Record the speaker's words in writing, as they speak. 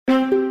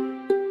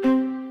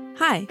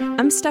Hi,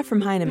 I'm Steph from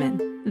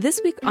Heinemann.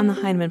 This week on the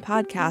Heinemann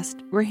podcast,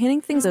 we're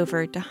handing things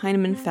over to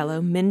Heinemann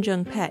fellow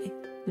Minjung.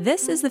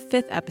 This is the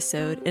 5th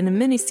episode in a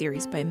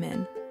mini-series by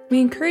Min.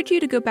 We encourage you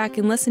to go back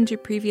and listen to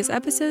previous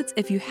episodes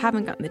if you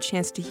haven't gotten the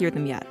chance to hear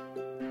them yet.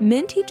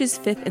 Min teaches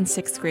 5th and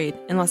 6th grade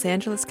in Los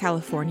Angeles,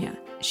 California.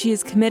 She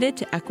is committed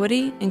to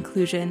equity,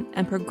 inclusion,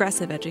 and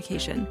progressive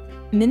education.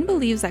 Min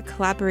believes that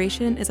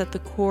collaboration is at the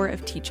core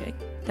of teaching,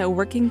 that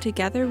working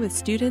together with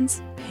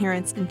students,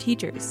 parents, and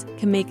teachers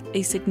can make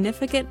a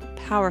significant,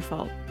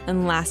 powerful,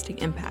 and lasting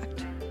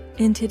impact.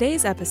 In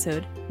today's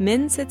episode,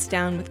 Min sits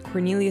down with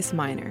Cornelius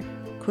Minor.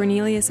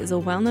 Cornelius is a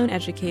well-known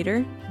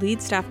educator,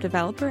 lead staff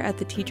developer at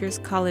the Teachers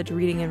College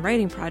Reading and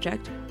Writing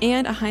Project,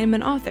 and a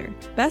Heinemann author,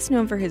 best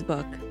known for his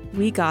book,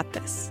 We Got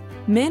This.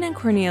 Min and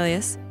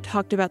Cornelius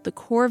talked about the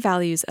core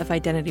values of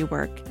identity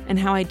work and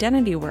how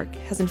identity work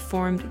has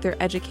informed their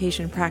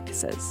education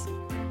practices.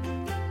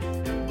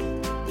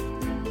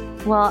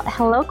 Well,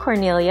 hello,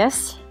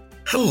 Cornelius.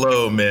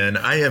 Hello, Min.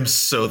 I am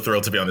so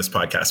thrilled to be on this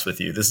podcast with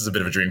you. This is a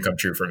bit of a dream come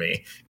true for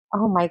me.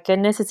 Oh my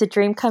goodness, it's a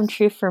dream come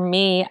true for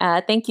me.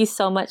 Thank you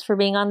so much for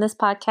being on this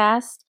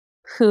podcast.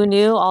 Who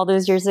knew all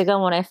those years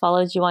ago when I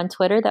followed you on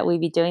Twitter that we'd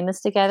be doing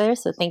this together?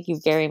 So thank you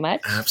very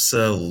much.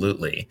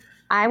 Absolutely.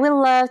 I would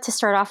love to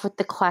start off with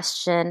the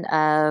question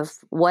of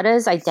what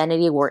does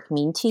identity work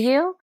mean to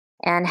you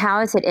and how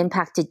has it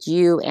impacted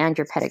you and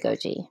your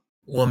pedagogy?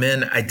 Well,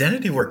 Min,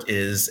 identity work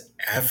is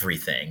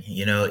everything.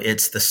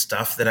 It's the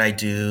stuff that I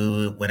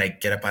do when I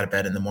get up out of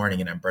bed in the morning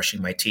and I'm brushing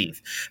my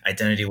teeth.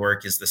 Identity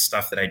work is the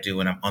stuff that I do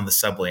when I'm on the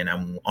subway and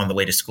I'm on the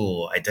way to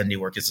school. Identity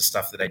work is the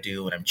stuff that I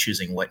do when I'm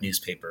choosing what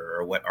newspaper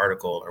or what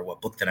article or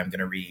what book that I'm going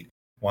to read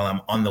while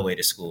I'm on the way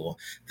to school.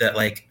 That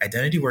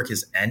identity work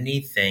is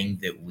anything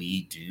that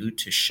we do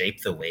to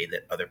shape the way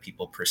that other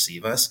people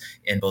perceive us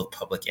in both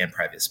public and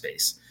private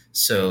space.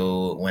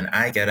 So when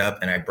I get up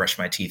and I brush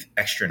my teeth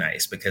extra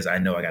nice because I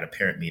know I got a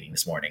parent meeting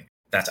this morning,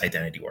 that's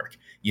identity work.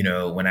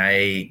 When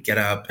I get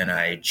up and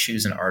I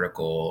choose an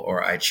article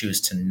or I choose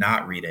to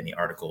not read any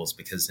articles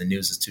because the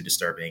news is too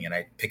disturbing and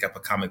I pick up a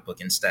comic book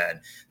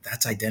instead,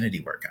 that's identity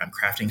work. I'm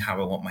crafting how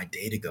I want my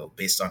day to go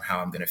based on how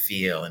I'm going to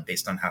feel and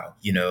based on how,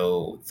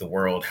 the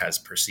world has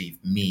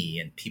perceived me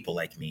and people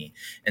like me.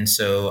 And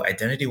so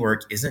identity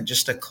work isn't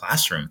just a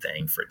classroom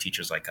thing for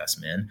teachers like us,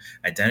 Min.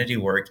 Identity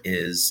work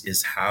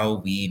is how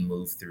we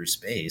move through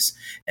space.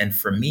 And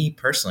for me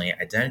personally,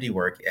 identity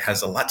work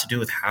has a lot to do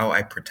with how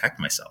I protect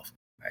myself.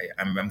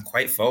 I'm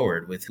quite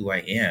forward with who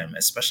I am,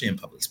 especially in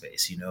public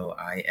space.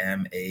 I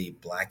am a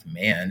Black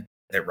man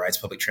that rides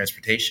public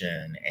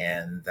transportation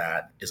and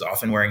that is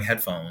often wearing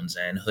headphones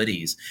and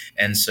hoodies.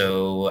 And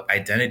so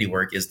identity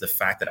work is the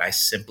fact that I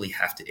simply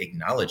have to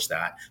acknowledge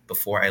that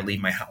before I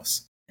leave my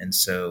house. And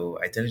so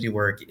identity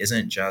work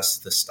isn't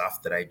just the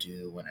stuff that I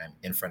do when I'm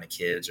in front of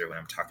kids or when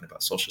I'm talking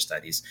about social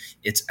studies.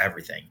 It's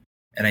everything.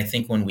 And I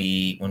think when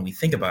we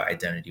think about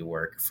identity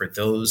work, for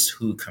those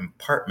who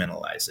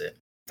compartmentalize it,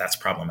 that's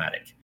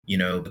problematic,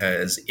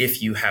 because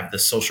if you have the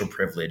social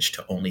privilege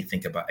to only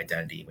think about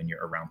identity when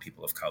you're around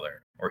people of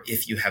color, or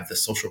if you have the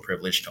social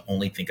privilege to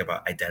only think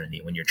about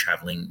identity when you're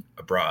traveling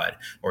abroad,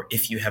 or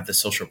if you have the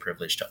social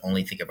privilege to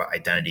only think about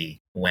identity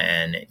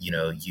when,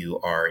 you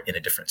are in a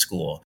different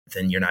school,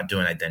 then you're not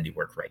doing identity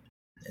work right.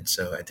 And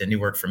so identity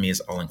work for me is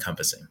all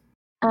encompassing.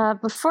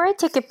 Before I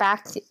take it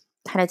back to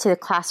the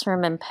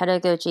classroom and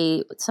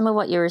pedagogy, some of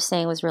what you were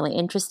saying was really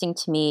interesting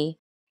to me.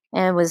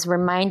 And it was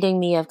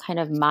reminding me of kind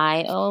of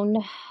my own,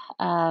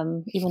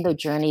 even though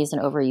journey is an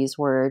overused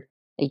word,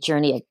 a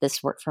journey of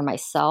this work for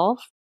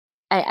myself.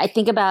 I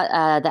think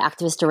about the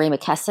activist DeRay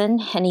McKesson,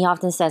 and he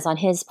often says on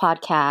his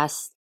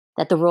podcast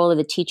that the role of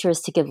the teacher is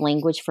to give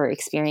language for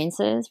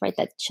experiences, right?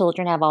 That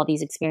children have all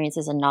these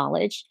experiences and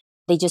knowledge.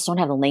 They just don't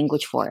have the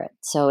language for it.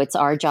 So it's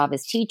our job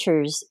as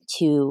teachers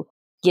to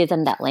give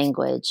them that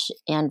language.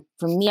 And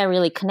for me, I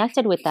really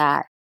connected with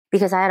that,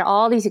 because I had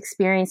all these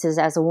experiences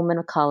as a woman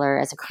of color,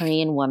 as a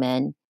Korean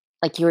woman,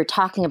 like you were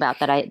talking about,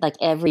 that I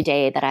every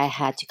day that I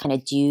had to kind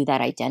of do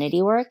that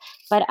identity work,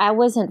 but I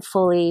wasn't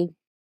fully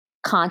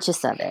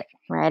conscious of it,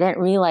 right? I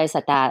didn't realize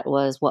that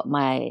was what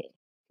my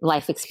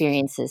life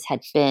experiences had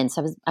been.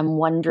 So I'm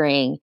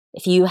wondering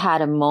if you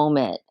had a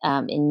moment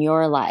in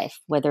your life,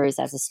 whether it's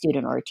as a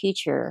student or a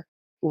teacher,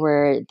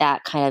 where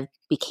that kind of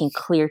became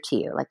clear to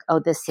you, like,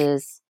 oh, this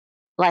is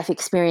life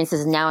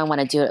experiences. Now I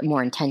want to do it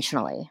more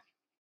intentionally.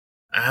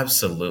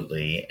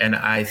 Absolutely. And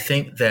I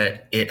think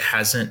that it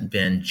hasn't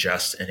been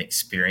just an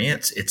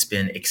experience, it's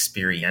been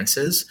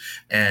experiences.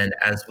 And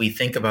as we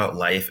think about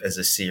life as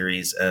a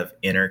series of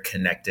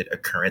interconnected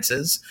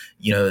occurrences,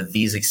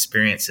 these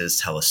experiences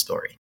tell a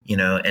story.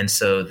 And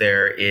so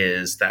there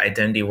is the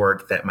identity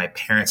work that my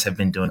parents have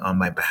been doing on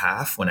my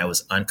behalf when I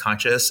was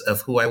unconscious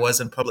of who I was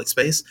in public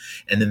space.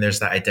 And then there's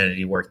the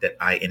identity work that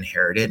I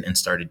inherited and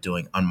started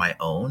doing on my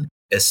own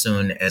as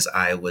soon as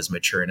I was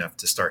mature enough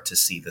to start to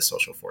see the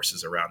social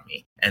forces around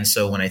me. And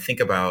so when I think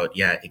about,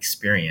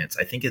 experience,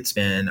 I think it's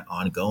been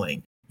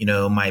ongoing.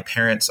 My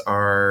parents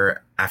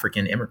are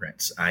African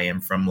immigrants. I am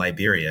from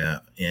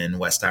Liberia in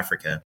West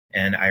Africa,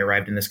 and I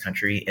arrived in this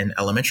country in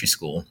elementary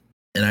school.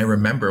 And I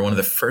remember one of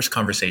the first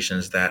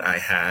conversations that I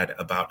had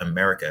about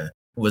America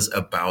was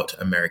about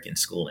American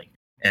schooling.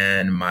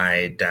 And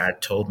my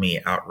dad told me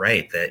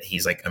outright that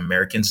he's like,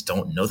 Americans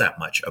don't know that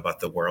much about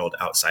the world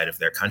outside of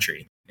their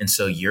country. And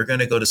so you're going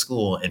to go to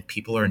school and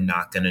people are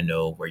not going to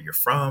know where you're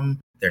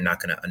from. They're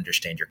not going to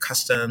understand your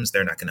customs.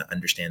 They're not going to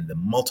understand the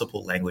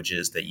multiple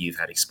languages that you've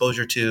had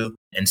exposure to.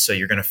 And so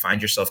you're going to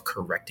find yourself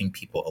correcting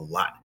people a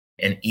lot.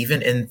 And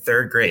even in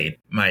third grade,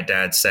 my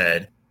dad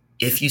said,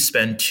 if you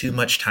spend too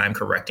much time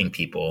correcting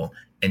people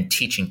and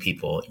teaching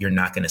people, you're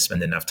not going to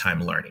spend enough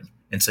time learning.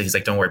 And so he's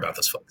like, don't worry about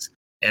those folks.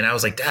 And I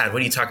was like, Dad,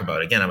 what are you talking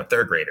about? Again, I'm a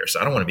third grader,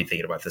 so I don't want to be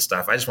thinking about this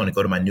stuff. I just want to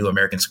go to my new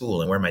American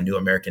school and wear my new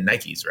American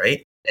Nikes,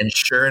 right? And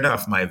sure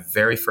enough, my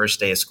very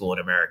first day of school in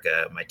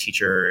America, my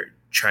teacher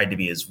tried to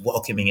be as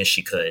welcoming as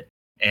she could.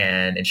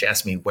 And she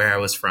asked me where I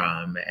was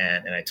from.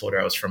 And I told her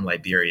I was from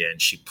Liberia.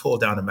 And she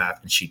pulled down a map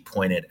and she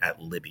pointed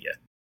at Libya.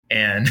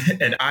 And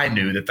I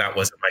knew that that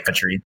wasn't my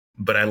country,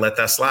 but I let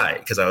that slide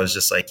because I was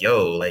just like,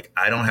 yo, like,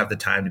 I don't have the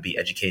time to be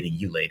educating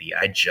you, lady.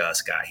 I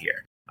just got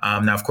here.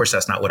 Now, of course,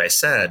 that's not what I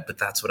said, but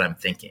that's what I'm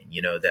thinking,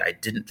 that I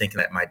didn't think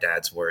that my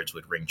dad's words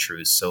would ring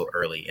true so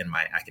early in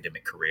my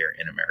academic career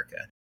in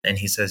America. And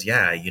he says,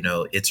 yeah,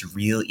 it's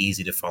real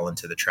easy to fall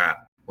into the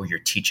trap where you're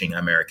teaching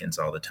Americans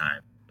all the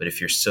time. But if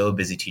you're so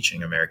busy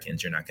teaching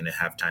Americans, you're not going to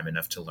have time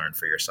enough to learn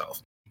for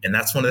yourself. And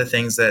that's one of the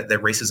things that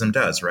racism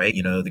does, right?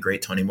 The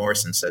great Toni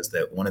Morrison says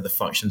that one of the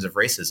functions of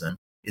racism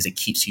is it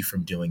keeps you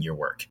from doing your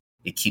work.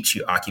 It keeps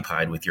you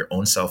occupied with your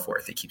own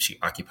self-worth. It keeps you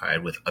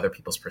occupied with other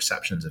people's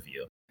perceptions of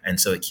you. And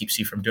so it keeps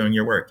you from doing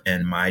your work.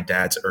 And my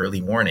dad's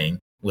early warning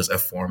was a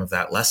form of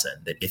that lesson,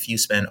 that if you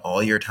spend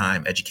all your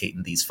time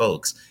educating these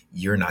folks,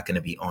 you're not going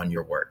to be on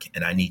your work.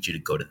 And I need you to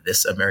go to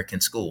this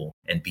American school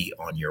and be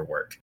on your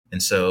work.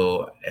 And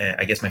so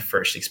I guess my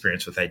first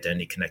experience with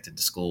identity connected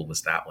to school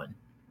was that one.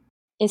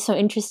 It's so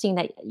interesting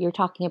that you're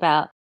talking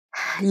about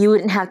you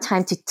wouldn't have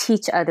time to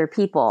teach other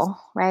people,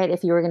 right?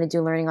 If you were going to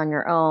do learning on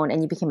your own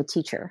and you became a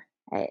teacher,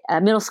 right?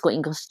 A middle school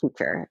English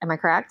teacher. Am I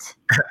correct?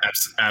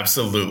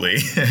 Absolutely.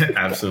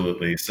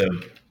 Absolutely. So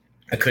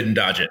I couldn't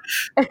dodge it.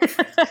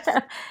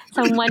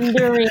 So I'm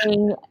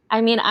wondering,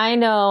 I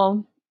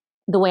know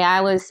the way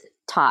I was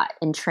taught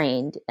and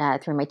trained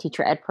through my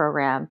teacher ed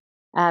program,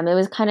 it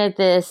was kind of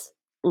this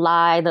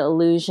lie, the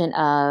illusion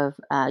of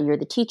you're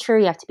the teacher,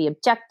 you have to be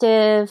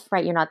objective,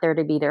 right? You're not there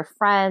to be their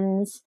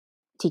friends.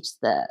 Teach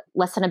the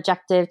lesson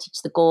objective,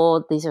 teach the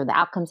goal. These are the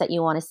outcomes that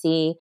you want to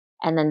see.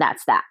 And then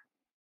that's that.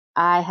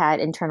 I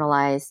had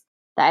internalized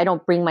that I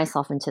don't bring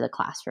myself into the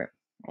classroom.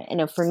 Right?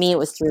 And for me, it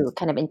was through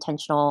kind of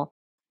intentional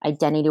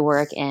identity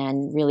work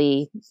and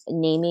really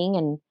naming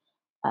and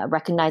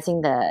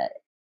recognizing the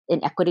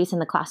inequities in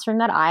the classroom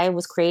that I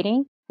was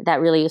creating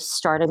that really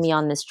started me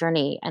on this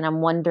journey. And I'm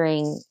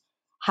wondering,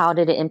 how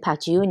did it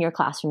impact you in your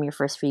classroom, your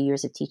first few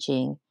years of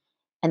teaching?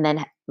 And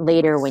then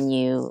later when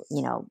you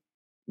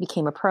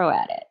became a pro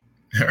at it.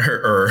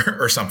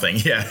 or something.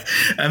 Yeah.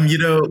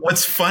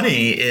 What's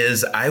funny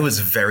is I was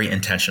very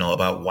intentional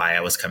about why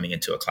I was coming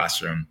into a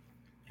classroom.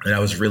 And I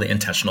was really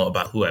intentional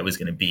about who I was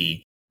going to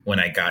be when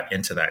I got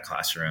into that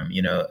classroom.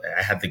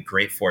 I had the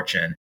great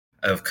fortune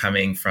of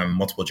coming from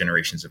multiple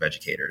generations of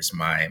educators.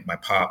 My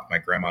pop, my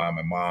grandma,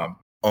 my mom,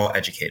 all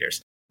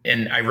educators.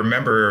 And I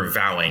remember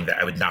vowing that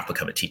I would not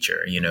become a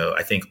teacher.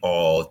 I think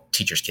all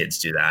teachers' kids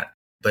do that.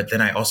 But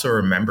then I also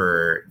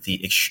remember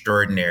the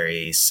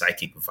extraordinary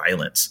psychic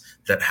violence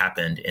that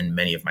happened in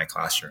many of my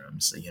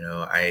classrooms.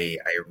 I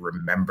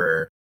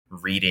remember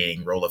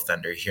reading Roll of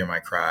Thunder, Hear My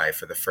Cry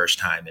for the first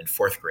time in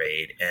fourth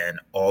grade, and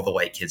all the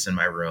white kids in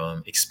my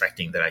room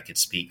expecting that I could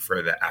speak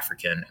for the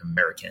African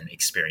American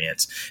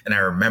experience. And I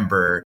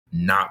remember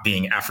not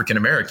being African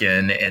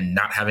American and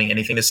not having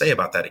anything to say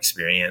about that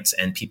experience,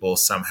 and people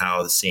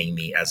somehow seeing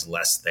me as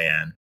less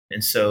than.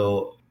 And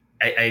so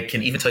I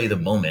can even tell you the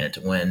moment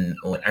when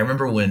I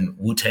remember when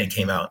Wu-Tang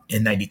came out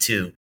in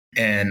 92,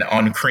 and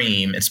on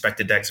Cream,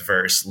 Inspector Deck's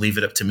verse, leave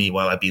it up to me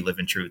while I be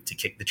living truth to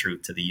kick the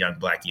truth to the young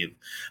black youth.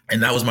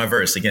 And that was my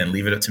verse. Again,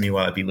 leave it up to me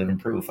while I be living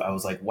proof. I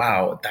was like,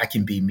 wow, that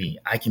can be me.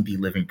 I can be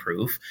living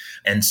proof.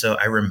 And so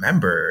I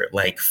remember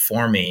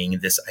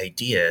forming this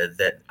idea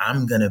that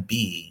I'm going to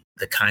be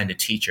the kind of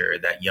teacher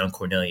that young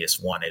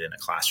Cornelius wanted in a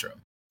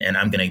classroom. And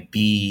I'm going to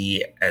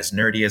be as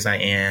nerdy as I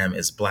am,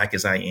 as black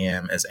as I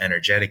am, as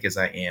energetic as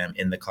I am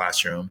in the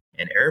classroom.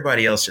 And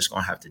everybody else just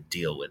going to have to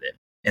deal with it.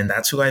 And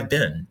that's who I've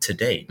been to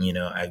date.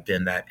 I've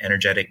been that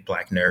energetic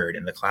black nerd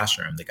in the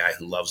classroom, the guy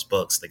who loves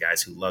books, the guy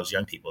who loves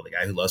young people, the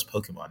guy who loves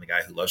Pokemon, the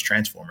guy who loves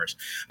Transformers.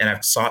 And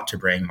I've sought to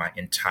bring my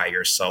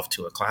entire self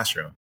to a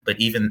classroom. But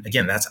even,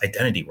 again, that's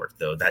identity work,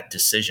 though, that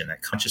decision,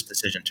 that conscious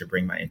decision to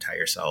bring my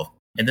entire self.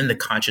 And then the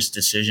conscious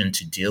decision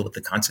to deal with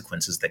the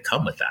consequences that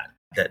come with that.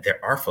 That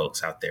there are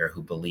folks out there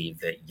who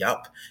believe that,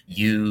 yup,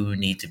 you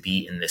need to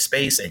be in this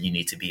space and you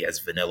need to be as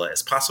vanilla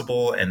as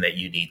possible, and that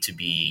you need to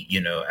be,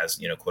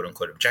 as, quote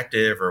unquote,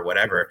 objective or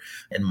whatever.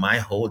 And my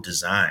whole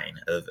design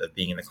of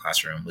being in the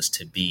classroom was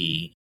to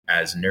be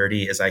as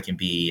nerdy as I can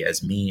be,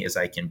 as me as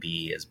I can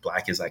be, as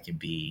black as I can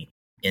be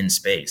in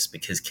space,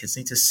 because kids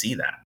need to see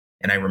that.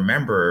 And I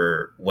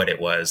remember what it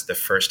was the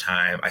first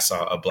time I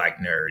saw a Black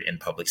nerd in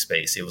public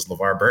space. It was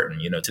LeVar Burton.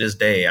 To this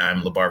day,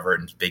 I'm LeVar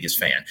Burton's biggest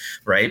fan,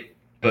 right?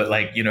 But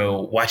like,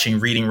 watching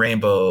Reading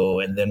Rainbow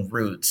and then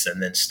Roots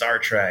and then Star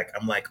Trek,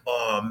 I'm like,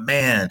 oh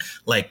man,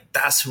 like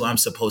that's who I'm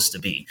supposed to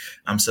be.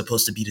 I'm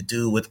supposed to be the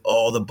dude with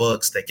all the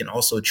books that can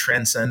also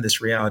transcend this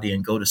reality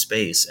and go to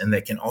space and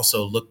that can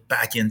also look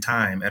back in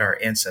time at our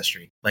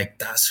ancestry. Like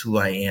that's who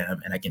I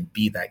am. And I can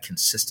be that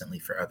consistently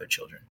for other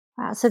children.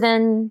 Wow. So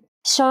then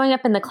showing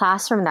up in the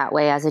classroom that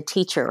way as a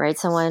teacher, right?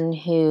 Someone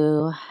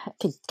who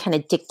could kind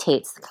of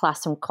dictates the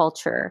classroom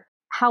culture.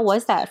 How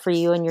was that for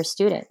you and your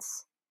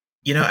students?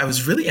 I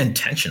was really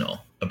intentional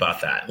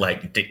about that,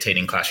 like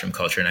dictating classroom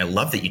culture. And I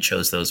love that you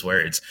chose those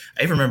words.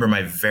 I remember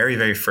my very,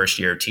 very first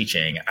year of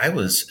teaching, I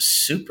was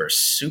super,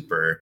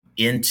 super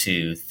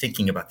into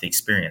thinking about the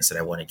experience that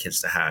I wanted kids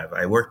to have.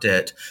 I worked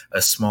at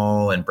a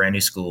small and brand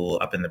new school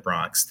up in the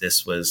Bronx.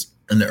 This was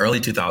in the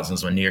early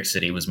 2000s when New York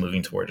City was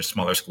moving toward a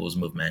smaller schools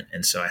movement.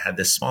 And so I had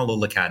this small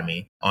little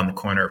academy on the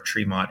corner of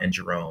Tremont and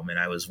Jerome. And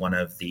I was one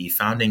of the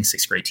founding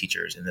sixth grade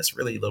teachers in this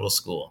really little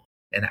school.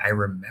 And I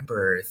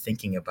remember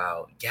thinking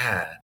about,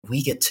 yeah,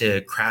 we get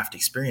to craft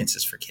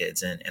experiences for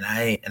kids and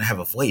I have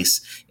a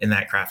voice in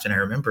that craft. And I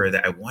remember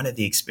that I wanted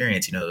the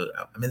experience,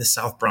 I'm in the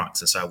South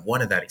Bronx. And so I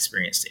wanted that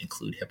experience to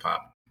include hip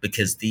hop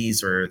because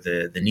these are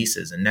the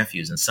nieces and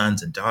nephews and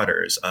sons and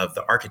daughters of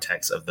the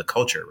architects of the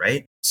culture,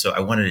 right? So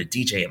I wanted a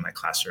DJ in my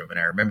classroom, and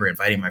I remember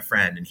inviting my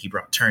friend, and he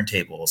brought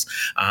turntables,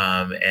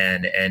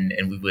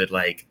 and we would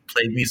like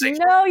play music.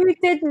 No, you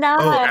did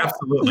not. Oh, You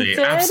absolutely, did?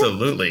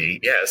 absolutely,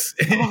 yes,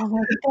 Oh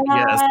my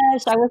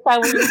yes. gosh. I wish I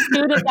were your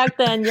student back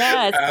then.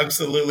 Yes.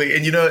 Absolutely.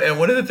 And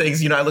one of the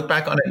things, I look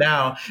back on it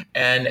now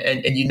and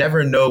you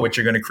never know what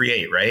you're going to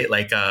create, right?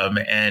 Like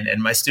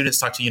and my students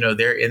talk to,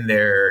 they're in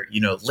their,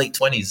 late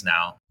 20s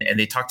now, and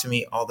they talk to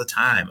me all the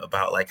time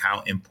about like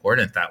how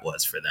important that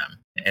was for them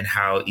and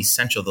how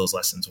essential those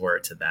lessons were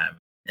to them.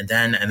 And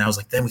I was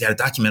like, then we got to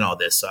document all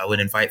this. So I would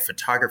invite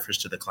photographers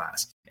to the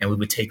class and we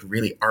would take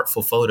really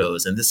artful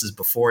photos. And this is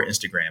before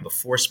Instagram,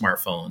 before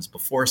smartphones,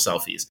 before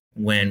selfies,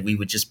 when we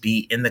would just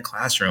be in the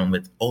classroom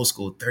with old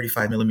school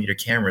 35 millimeter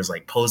cameras,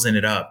 like posing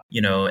it up,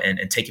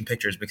 and taking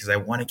pictures because I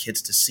wanted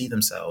kids to see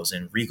themselves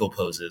in regal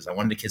poses. I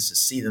wanted the kids to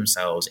see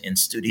themselves in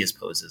studious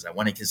poses. I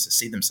wanted kids to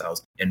see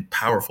themselves in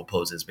powerful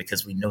poses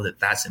because we know that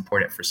that's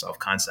important for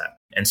self-concept.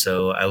 And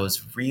so I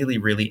was really,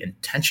 really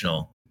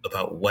intentional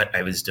about what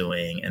I was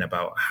doing and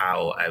about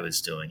how I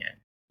was doing it.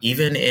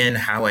 Even in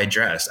how I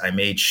dressed, I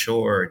made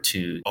sure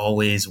to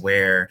always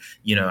wear,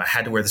 I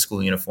had to wear the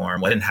school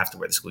uniform. Well, I didn't have to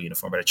wear the school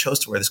uniform, but I chose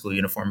to wear the school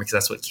uniform because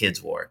that's what kids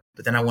wore.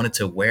 But then I wanted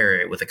to wear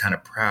it with a kind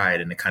of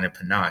pride and a kind of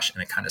panache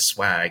and a kind of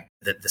swag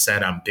that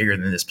said, I'm bigger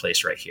than this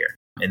place right here.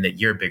 And that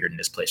you're bigger than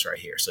this place right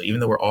here. So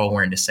even though we're all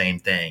wearing the same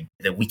thing,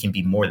 that we can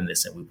be more than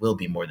this and we will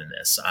be more than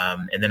this.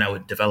 And then I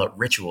would develop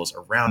rituals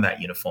around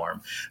that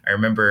uniform. I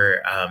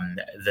remember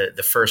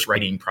the first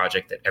writing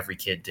project that every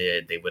kid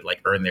did, they would like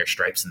earn their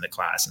stripes in the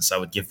class. And so I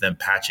would give them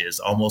patches,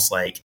 almost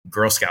like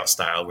Girl Scout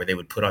style, where they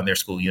would put on their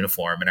school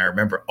uniform. And I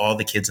remember all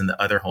the kids in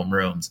the other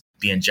homerooms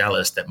being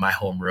jealous that my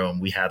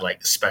homeroom, we had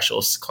like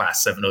special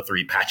class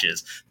 703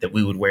 patches that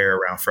we would wear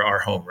around for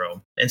our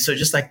homeroom. And so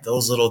just like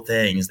those little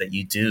things that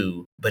you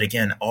do. But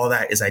again, all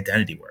that is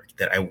identity work,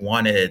 that I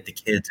wanted the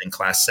kids in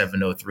class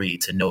 703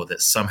 to know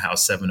that somehow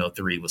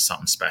 703 was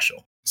something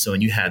special. So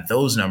when you had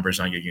those numbers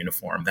on your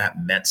uniform,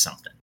 that meant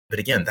something. But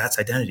again, that's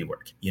identity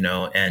work,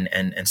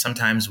 and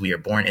sometimes we are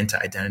born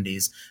into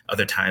identities.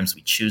 Other times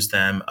we choose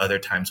them. Other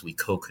times we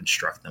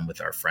co-construct them with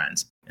our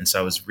friends. And so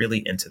I was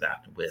really into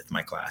that with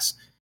my class.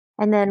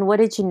 And then what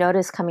did you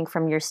notice coming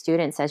from your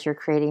students as you're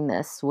creating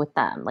this with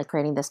them, like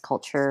creating this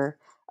culture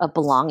of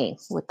belonging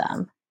with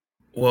them?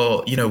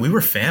 Well, we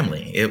were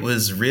family. It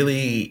was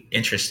really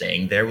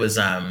interesting. There was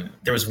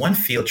one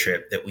field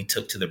trip that we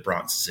took to the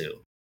Bronx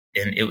Zoo.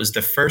 And it was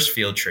the first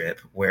field trip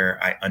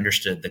where I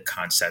understood the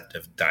concept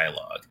of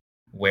dialogue,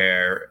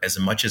 where as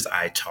much as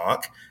I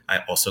talk, I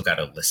also got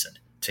to listen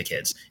to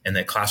kids, and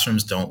that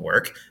classrooms don't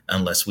work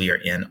unless we are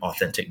in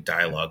authentic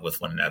dialogue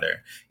with one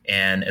another.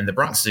 And in the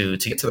Bronx Zoo,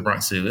 to get to the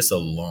Bronx Zoo, it's a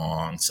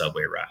long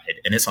subway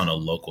ride and it's on a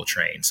local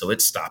train. So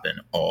it's stopping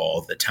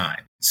all the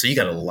time. So you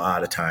got a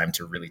lot of time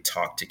to really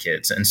talk to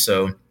kids. And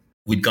so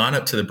we'd gone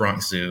up to the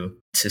Bronx Zoo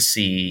to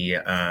see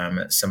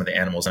some of the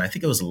animals. And I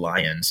think it was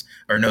lions,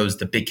 or no, it was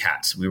the big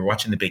cats. We were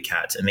watching the big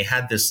cats, and they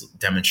had this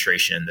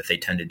demonstration that they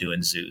tend to do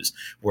in zoos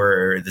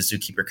where the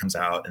zookeeper comes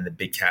out and the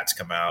big cats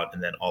come out,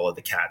 and then all of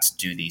the cats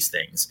do these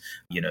things,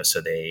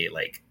 so they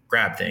like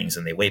grab things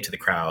and they wave to the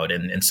crowd.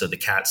 And so the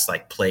cats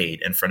like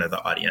played in front of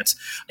the audience.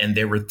 And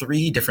there were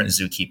 3 different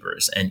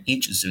zookeepers, and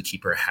each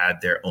zookeeper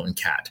had their own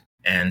cat.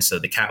 And so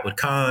the cat would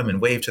come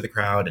and wave to the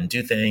crowd and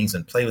do things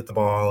and play with the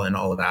ball and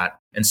all of that.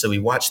 And so we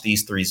watched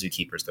these three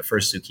zookeepers. The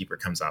first zookeeper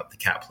comes out, the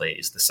cat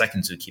plays. The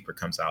second zookeeper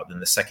comes out, then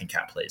the second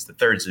cat plays. The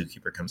third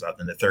zookeeper comes out,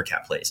 then the third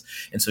cat plays.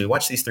 And so we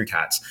watch these three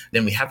cats.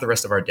 Then we have the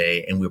rest of our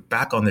day, and we're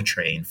back on the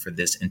train for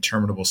this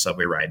interminable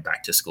subway ride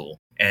back to school.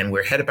 And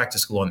we're headed back to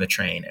school on the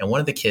train. And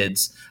one of the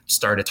kids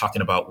started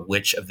talking about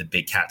which of the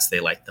big cats they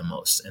liked the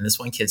most. And this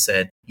one kid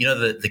said,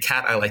 the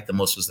cat I liked the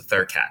most was the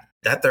third cat.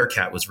 That third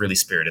cat was really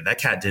spirited. That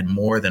cat did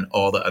more than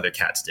all the other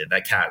cats did.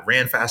 That cat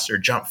ran faster,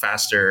 jumped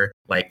faster,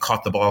 like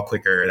caught the ball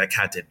quicker. That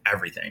cat did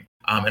everything.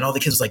 And all the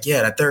kids was like,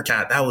 yeah, that third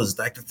cat, that was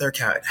like the third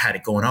cat had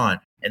it going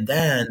on. And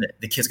then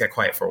the kids got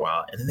quiet for a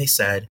while. And then they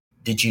said,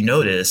 did you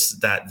notice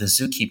that the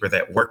zookeeper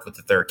that worked with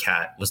the third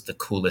cat was the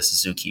coolest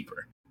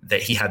zookeeper?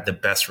 That he had the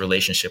best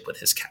relationship with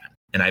his cat.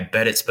 And I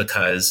bet it's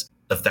because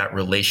of that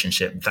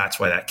relationship. That's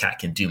why that cat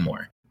can do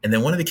more. And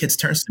then one of the kids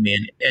turns to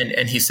me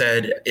and he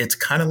said, it's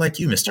kind of like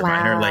you, Mr.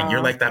 Reiner. Like,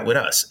 you're like that with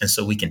us. And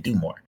so we can do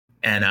more.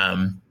 And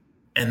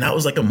that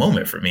was like a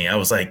moment for me. I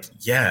was like,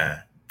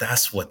 yeah,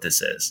 that's what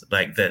this is.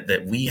 Like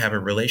that we have a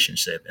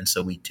relationship. And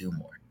so we do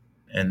more.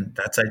 And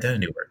that's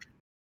identity work.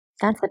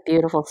 That's a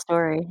beautiful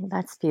story.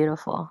 That's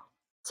beautiful.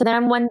 So then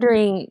I'm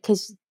wondering,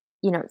 because,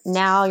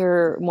 now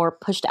you're more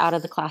pushed out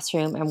of the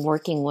classroom and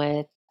working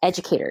with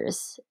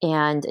educators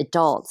and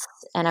adults.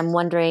 And I'm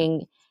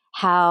wondering,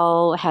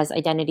 how has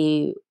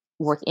identity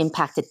work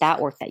impacted that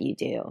work that you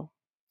do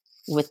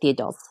with the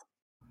adults?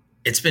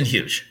 It's been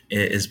huge.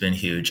 It has been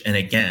huge. And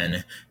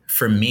again,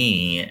 for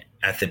me,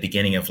 at the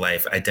beginning of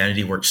life,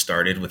 identity work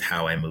started with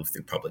how I move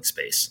through public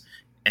space.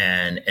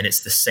 And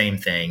it's the same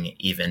thing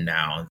even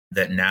now,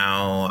 that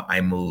now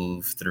I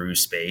move through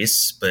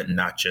space, but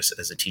not just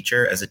as a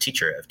teacher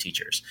of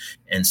teachers.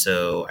 And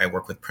so I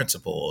work with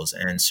principals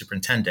and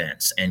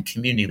superintendents and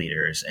community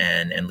leaders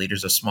and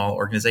leaders of small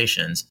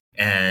organizations.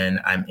 And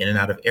I'm in and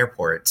out of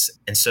airports.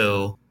 And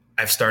so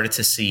I've started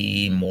to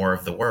see more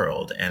of the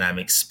world, and I'm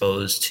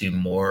exposed to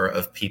more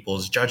of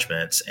people's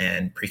judgments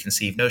and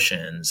preconceived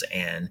notions.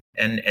 And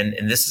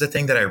this is a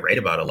thing that I write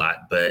about a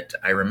lot, but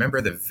I remember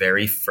the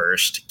very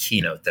first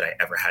keynote that I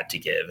ever had to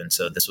give. And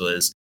so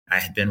I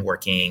had been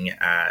working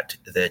at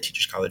the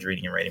Teachers College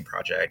Reading and Writing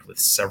Project with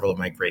several of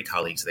my great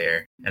colleagues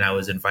there. And I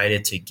was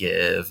invited to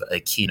give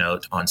a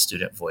keynote on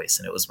student voice.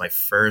 And it was my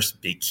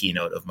first big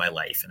keynote of my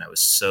life. And I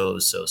was so,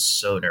 so,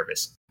 so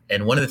nervous.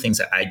 And one of the things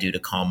that I do to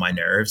calm my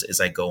nerves is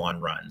I go on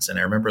runs. And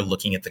I remember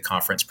looking at the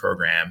conference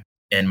program,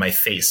 and my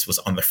face was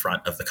on the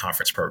front of the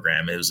conference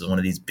program. It was one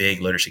of these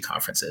big literacy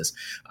conferences.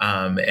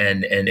 And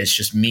it's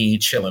just me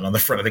chilling on the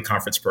front of the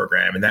conference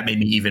program. And that made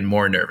me even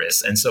more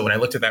nervous. And so when I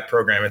looked at that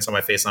program and saw my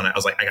face on it, I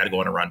was like, I got to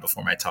go on a run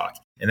before my talk.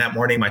 And that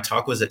morning, my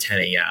talk was at 10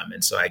 a.m.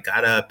 And so I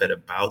got up at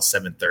about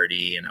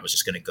 7:30, and I was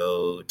just going to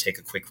go take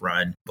a quick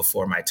run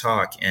before my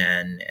talk.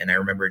 And I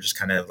remember just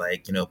kind of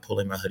like,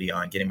 pulling my hoodie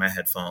on, getting my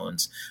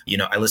headphones.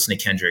 I listen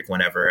to Kendrick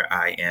whenever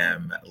I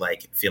am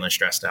like feeling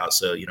stressed out.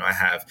 So, I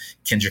have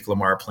Kendrick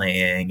Lamar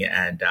playing,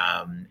 and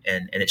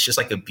it's just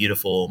like a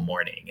beautiful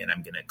morning, and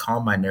I'm going to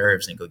calm my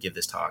nerves and go give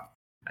this talk.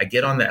 I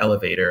get on the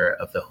elevator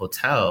of the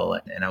hotel,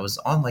 and I was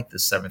on like the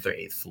 7th or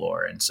 8th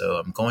floor. And so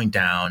I'm going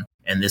down,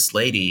 and this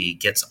lady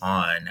gets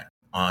on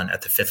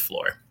at the 5th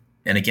floor.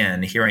 And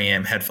again, here I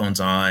am, headphones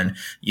on,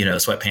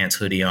 sweatpants,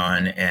 hoodie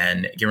on,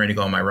 and getting ready to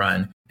go on my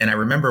run. And I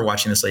remember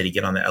watching this lady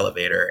get on the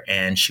elevator,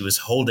 and she was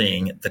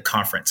holding the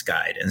conference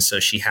guide. And so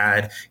she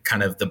had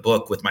kind of the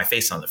book with my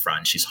face on the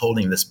front. She's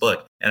holding this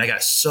book. And I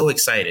got so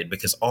excited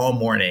because all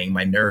morning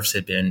my nerves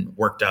had been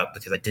worked up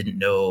because I didn't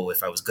know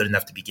if I was good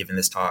enough to be given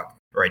this talk,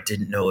 or I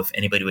didn't know if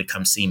anybody would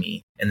come see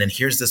me. And then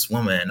here's this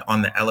woman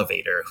on the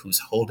elevator who's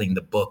holding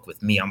the book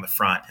with me on the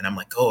front. And I'm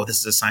like, oh, this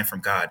is a sign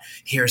from God.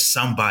 Here's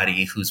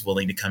somebody who's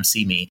willing to come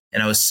see me.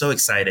 And I was so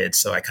excited.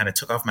 So I kind of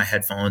took off my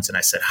headphones and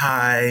I said,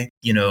 hi,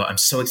 I'm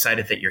so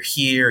excited that you're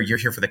here. You're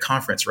here for the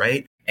conference,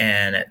 right?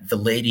 And the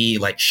lady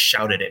like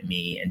shouted at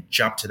me and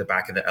jumped to the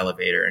back of the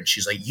elevator. And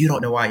she's like, you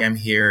don't know why I'm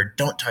here.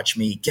 Don't touch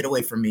me. Get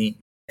away from me.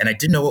 And I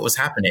didn't know what was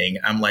happening.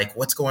 I'm like,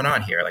 what's going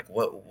on here? Like,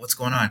 what's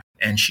going on?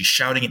 And she's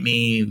shouting at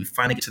me. We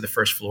finally get to the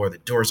first floor. The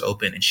doors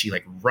open, and she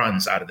like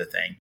runs out of the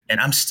thing.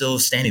 And I'm still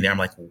standing there. I'm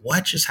like,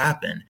 what just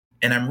happened?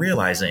 And I'm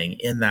realizing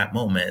in that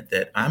moment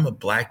that I'm a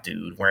Black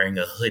dude wearing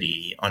a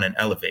hoodie on an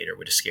elevator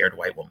with a scared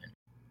white woman.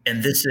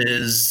 And this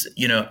is,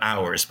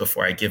 hours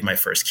before I give my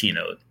first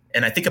keynote.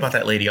 And I think about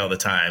that lady all the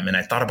time. And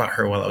I thought about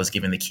her while I was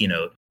giving the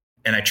keynote.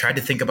 And I tried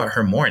to think about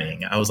her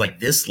morning. I was like,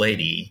 this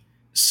lady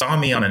saw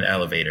me on an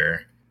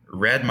elevator,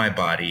 read my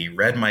body,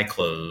 read my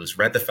clothes,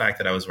 read the fact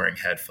that I was wearing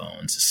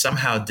headphones,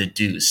 somehow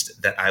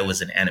deduced that I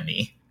was an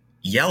enemy,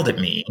 yelled at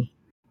me,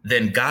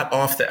 then got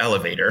off the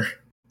elevator,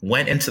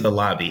 went into the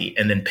lobby,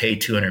 and then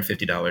paid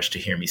 $250 to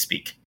hear me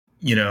speak.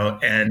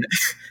 And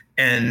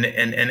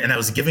I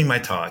was giving my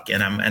talk,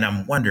 and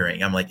I'm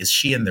wondering, I'm like, is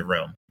she in the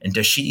room? And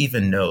does she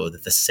even know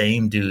that the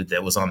same dude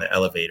that was on the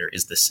elevator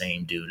is the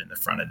same dude in the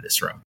front of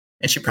this room?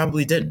 And she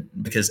probably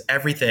didn't, because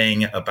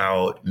everything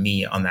about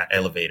me on that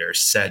elevator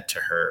said to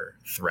her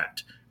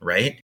threat,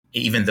 right?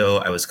 Even though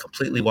I was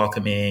completely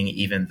welcoming,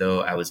 even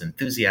though I was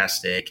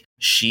enthusiastic,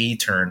 she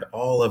turned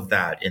all of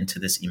that into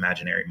this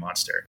imaginary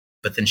monster.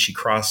 But then she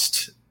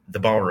crossed the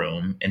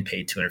ballroom and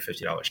paid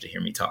 $250 to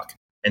hear me talk.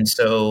 And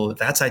so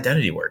that's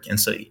identity work. And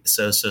so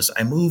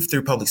I move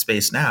through public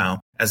space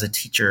now as a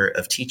teacher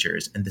of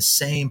teachers, and the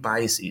same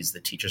biases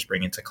that teachers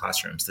bring into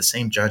classrooms, the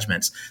same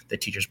judgments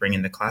that teachers bring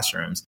into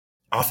classrooms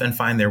often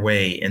find their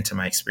way into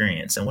my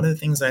experience. And one of the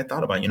things that I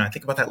thought about, I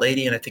think about that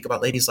lady and I think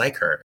about ladies like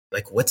her.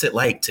 Like, what's it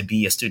like to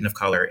be a student of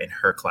color in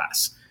her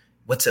class?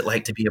 What's it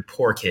like to be a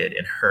poor kid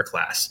in her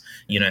class?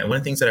 And one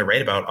of the things that I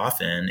write about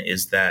often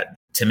is that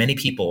to many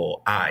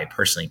people, I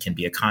personally can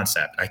be a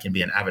concept. I can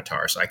be an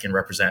avatar. So I can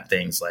represent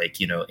things like,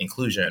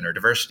 inclusion or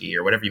diversity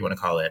or whatever you want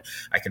to call it.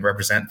 I can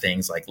represent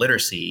things like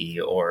literacy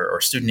or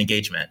student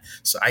engagement.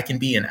 So I can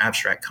be an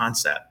abstract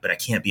concept, but I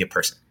can't be a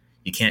person.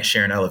 You can't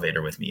share an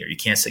elevator with me, or you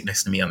can't sit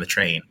next to me on the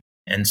train.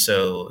 And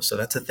so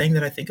that's a thing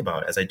that I think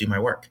about as I do my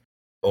work,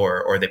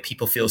 or that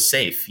people feel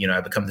safe.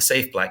 I become the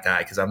safe Black guy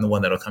because I'm the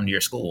one that'll come to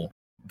your school.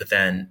 But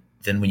then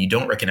when you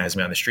don't recognize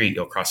me on the street,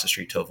 you'll cross the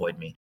street to avoid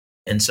me.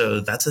 And so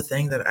that's a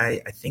thing that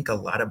I think a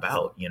lot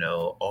about,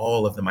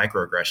 all of the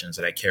microaggressions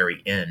that I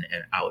carry in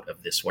and out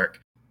of this work.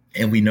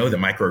 And we know that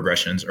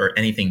microaggressions are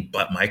anything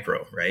but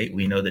micro, right?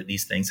 We know that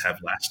these things have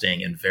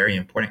lasting and very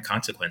important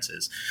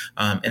consequences.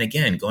 And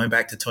again, going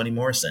back to Toni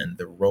Morrison,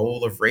 the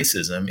role of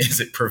racism is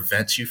it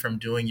prevents you from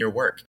doing your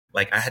work.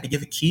 Like, I had to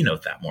give a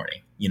keynote that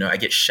morning. I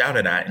get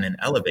shouted at in an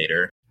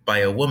elevator by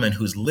a woman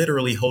who's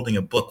literally holding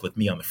a book with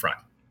me on the front.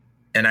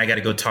 And I got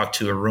to go talk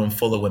to a room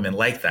full of women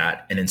like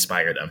that and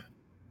inspire them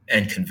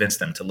and convince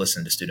them to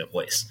listen to student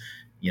voice,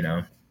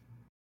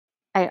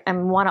 I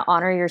want to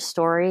honor your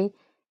story,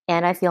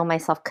 and I feel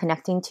myself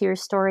connecting to your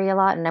story a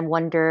lot. And I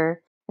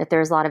wonder if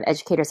there's a lot of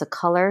educators of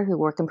color who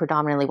work in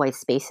predominantly white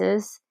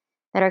spaces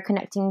that are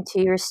connecting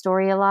to your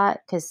story a lot.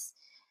 Because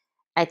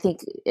I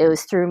think it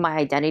was through my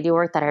identity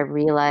work that I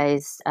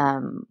realized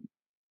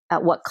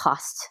at what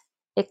cost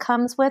it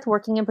comes with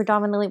working in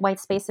predominantly white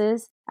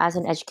spaces as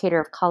an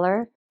educator of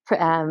color.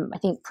 I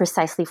think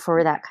precisely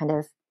for that kind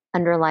of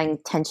underlying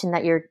tension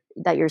that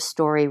your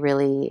story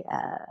really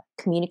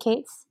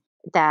communicates,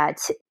 that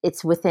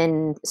it's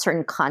within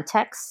certain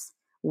contexts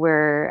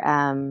where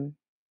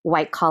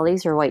white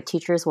colleagues or white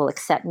teachers will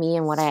accept me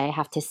and what I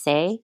have to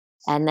say.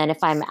 And then if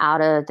I'm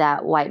out of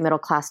that white middle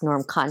class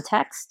norm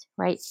context,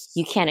 right,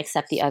 you can't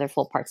accept the other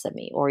full parts of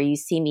me, or you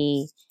see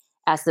me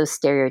as those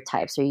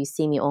stereotypes, or you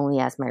see me only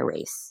as my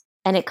race.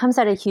 And it comes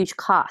at a huge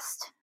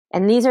cost.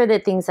 And these are the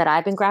things that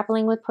I've been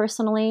grappling with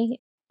personally.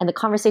 And the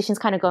conversation's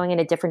kind of going in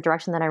a different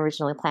direction than I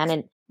originally planned,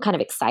 and kind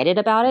of excited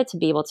about it to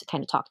be able to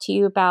kind of talk to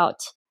you about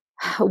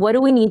what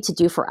do we need to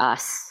do for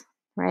us,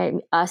 right?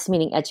 Us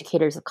meaning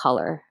educators of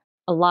color.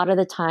 A lot of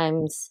the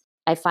times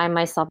I find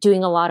myself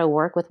doing a lot of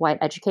work with white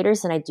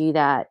educators, and I do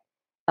that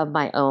of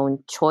my own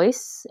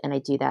choice. And I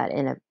do that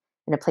in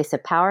a place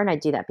of power. And I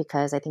do that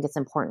because I think it's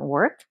important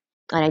work.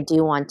 And I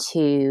do want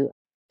to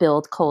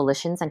build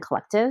coalitions and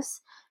collectives,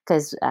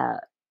 because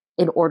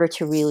in order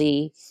to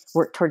really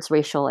work towards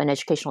racial and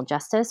educational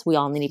justice, we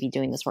all need to be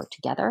doing this work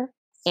together.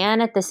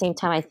 And at the same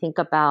time, I think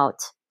about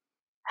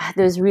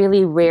those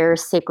really rare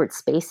sacred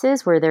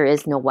spaces where there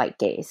is no white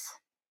gaze.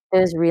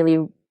 Those really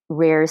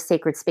rare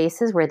sacred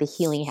spaces where the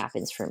healing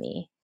happens for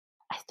me.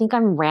 I think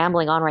I'm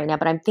rambling on right now,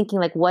 but I'm thinking,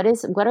 like, what are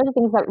the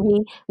things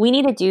that we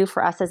need to do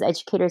for us as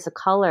educators of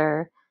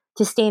color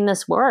to stay in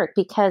this work?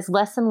 Because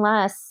less and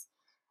less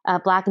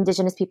Black,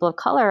 Indigenous people of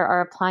color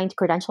are applying to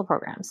credential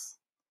programs.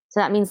 So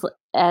that means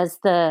as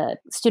the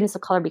students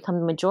of color become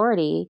the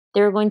majority,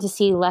 they're going to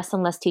see less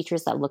and less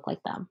teachers that look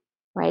like them,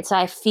 right? So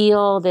I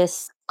feel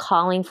this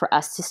calling for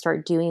us to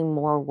start doing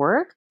more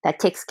work that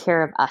takes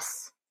care of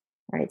us,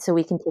 right? So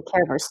we can take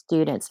care of our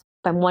students.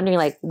 But I'm wondering,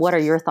 like, what are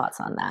your thoughts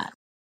on that?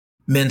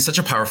 Min, such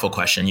a powerful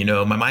question.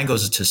 My mind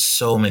goes to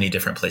so many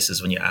different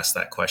places when you ask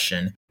that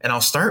question. And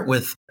I'll start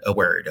with a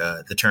word,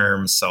 the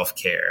term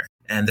self-care.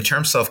 And the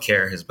term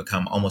self-care has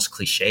become almost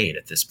cliched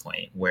at this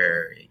point,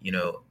 where,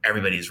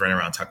 everybody's running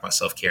around talking about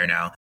self-care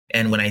now.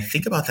 And when I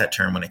think about that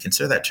term, when I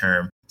consider that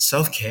term,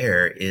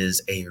 self-care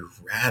is a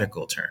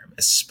radical term,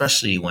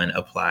 especially when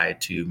applied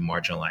to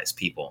marginalized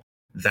people.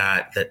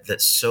 That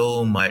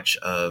so much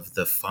of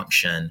the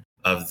function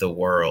of the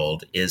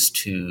world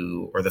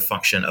or the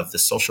function of the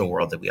social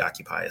world that we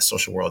occupy, a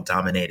social world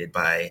dominated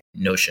by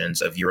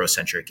notions of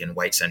Eurocentric and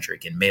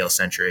white-centric and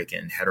male-centric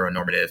and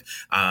heteronormative.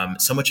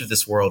 So much of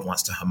this world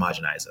wants to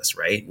homogenize us,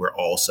 right? We're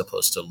all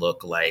supposed to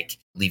look like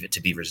Leave It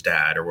to Beaver's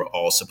dad, or we're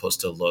all supposed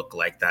to look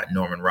like that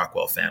Norman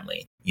Rockwell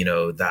family.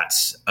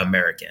 That's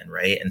American,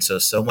 right? And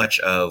so much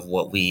of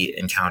what we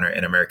encounter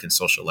in American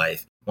social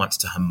life wants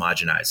to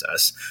homogenize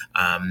us.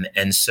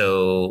 And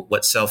so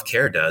what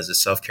self-care does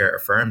is self-care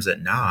affirms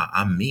that, nah,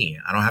 I'm me.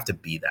 I don't have to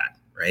be that,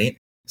 right?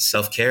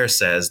 Self-care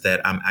says that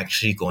I'm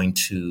actually going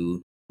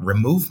to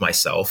remove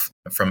myself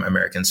from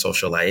American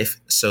social life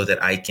so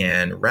that I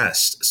can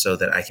rest, so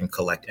that I can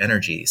collect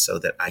energy, so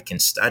that I can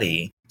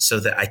study, so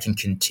that I can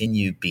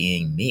continue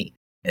being me.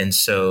 And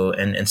so,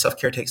 and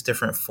self-care takes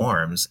different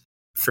forms.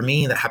 For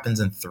me, that happens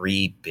in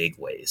three big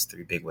ways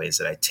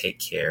that I take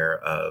care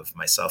of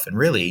myself. And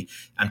really,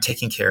 I'm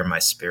taking care of my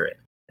spirit,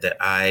 that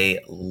I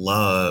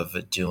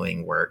love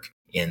doing work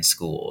in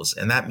schools.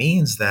 And that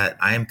means that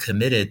I am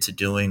committed to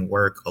doing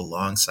work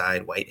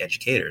alongside white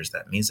educators.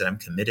 That means that I'm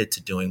committed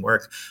to doing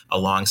work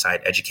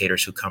alongside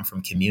educators who come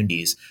from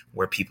communities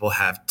where people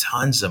have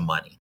tons of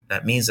money.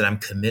 That means that I'm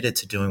committed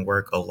to doing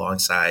work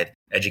alongside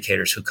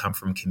educators who come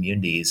from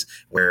communities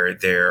where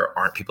there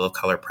aren't people of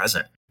color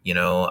present.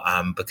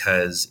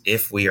 Because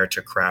if we are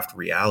to craft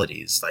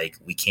realities, like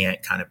we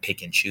can't kind of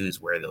pick and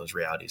choose where those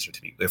realities are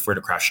to be. If we're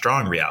to craft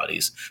strong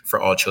realities for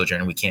all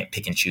children, we can't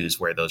pick and choose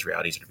where those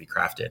realities are to be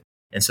crafted.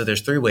 And so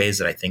there's three ways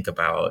that I think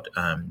about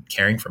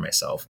caring for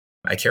myself.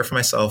 I care for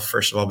myself,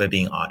 first of all, by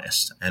being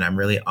honest. And I'm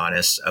really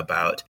honest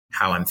about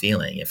how I'm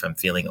feeling. If I'm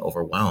feeling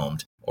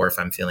overwhelmed, or if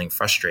I'm feeling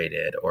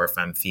frustrated, or if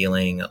I'm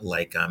feeling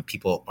like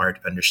people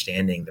aren't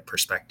understanding the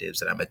perspectives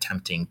that I'm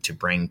attempting to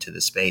bring to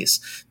the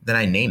space, then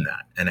I name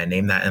that. And I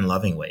name that in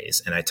loving ways.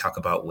 And I talk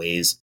about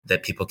ways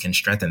that people can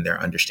strengthen their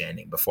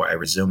understanding before I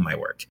resume my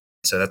work.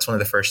 So that's one of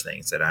the first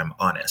things, that I'm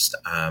honest.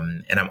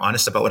 And I'm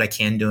honest about what I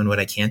can do and what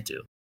I can't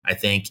do. I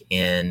think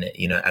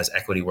as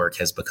equity work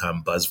has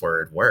become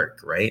buzzword work,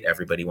 right?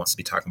 Everybody wants to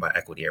be talking about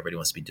equity. Everybody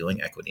wants to be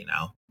doing equity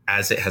now.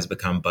 As it has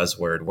become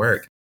buzzword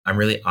work, I'm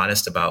really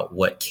honest about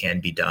what can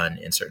be done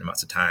in certain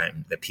amounts of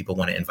time, that people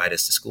want to invite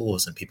us to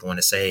schools and people want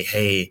to say,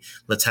 hey,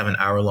 let's have an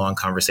hour-long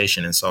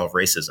conversation and solve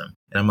racism.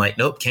 And I'm like,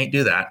 nope, can't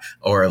do that.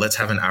 Or let's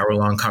have an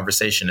hour-long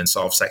conversation and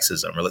solve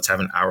sexism. Or let's have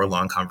an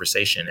hour-long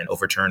conversation and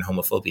overturn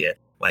homophobia.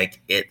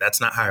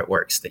 That's not how it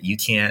works, that you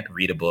can't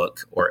read a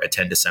book or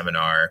attend a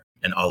seminar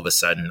and all of a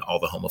sudden all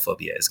the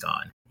homophobia is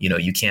gone.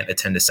 You can't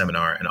attend a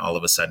seminar and all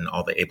of a sudden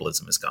all the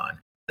ableism is gone.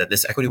 That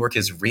this equity work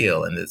is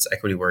real and this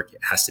equity work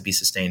has to be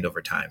sustained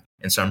over time.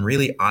 And so I'm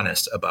really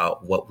honest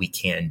about what we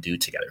can do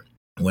together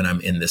when I'm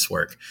in this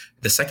work.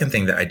 The second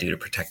thing that I do to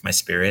protect my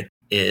spirit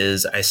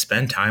is I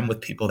spend time with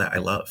people that I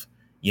love.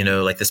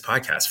 Like this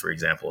podcast, for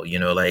example,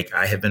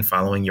 I have been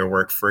following your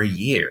work for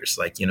years.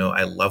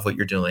 I love what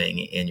you're doing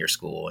in your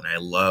school, and I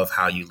love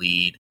how you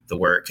lead the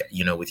work,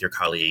 with your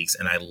colleagues.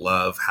 And I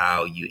love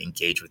how you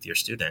engage with your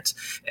students.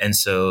 And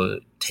so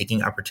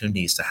taking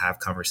opportunities to have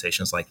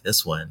conversations like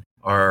this one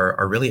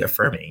are really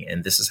affirming.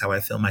 And this is how I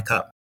fill my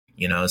cup.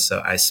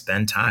 So I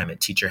spend time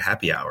at teacher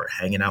happy hour,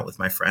 hanging out with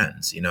my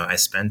friends. I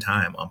spend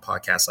time on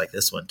podcasts like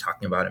this one,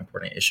 talking about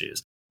important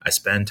issues. I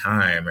spend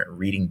time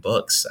reading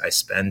books. I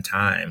spend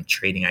time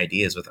trading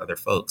ideas with other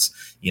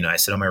folks. I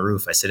sit on my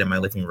roof, I sit in my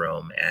living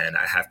room, and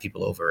I have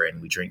people over and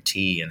we drink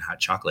tea and hot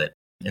chocolate.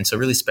 And so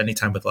really spending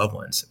time with loved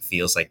ones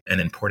feels like an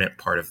important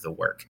part of the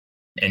work.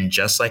 And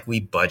just like we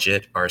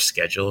budget our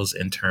schedules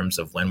in terms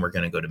of when we're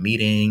going to go to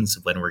meetings,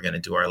 when we're going to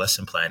do our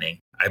lesson planning,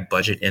 I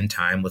budget in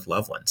time with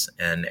loved ones.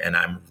 And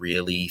I'm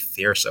really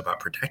fierce about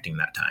protecting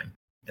that time.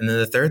 And then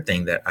the third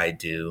thing that I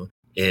do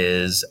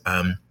is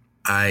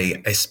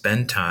I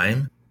spend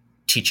time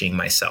teaching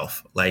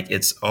myself.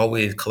 It's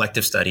always,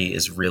 collective study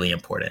is really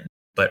important,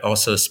 but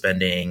also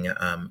spending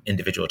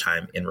individual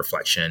time in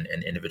reflection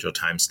and individual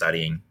time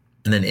studying.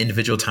 And then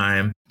individual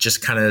time,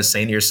 just kind of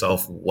saying to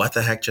yourself, what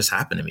the heck just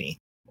happened to me?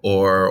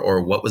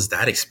 Or what was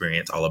that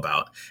experience all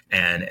about?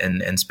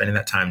 And spending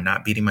that time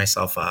not beating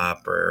myself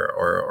up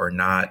or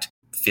not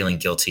feeling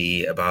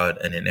guilty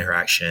about an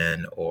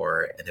interaction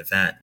or an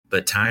event,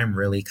 but time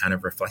really kind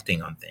of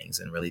reflecting on things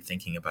and really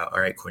thinking about, all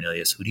right,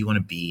 Cornelius, who do you want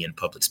to be in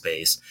public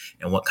space?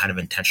 And what kind of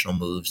intentional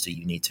moves do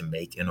you need to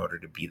make in order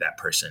to be that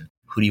person?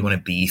 Who do you want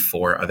to be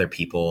for other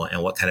people?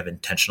 And what kind of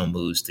intentional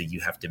moves do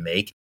you have to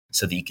make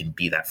so that you can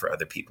be that for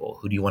other people?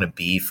 Who do you want to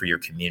be for your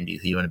community?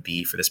 Who do you want to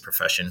be for this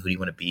profession? Who do you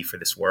want to be for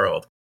this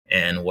world?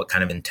 And what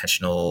kind of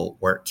intentional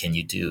work can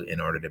you do in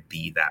order to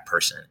be that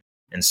person?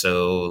 And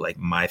so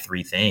my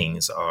three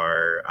things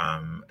are,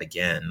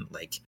 again,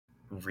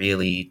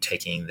 really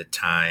taking the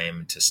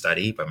time to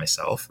study by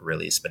myself,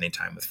 really spending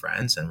time with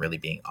friends, and really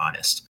being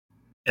honest.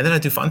 And then I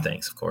do fun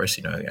things, of course.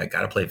 I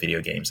got to play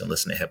video games and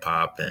listen to hip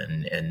hop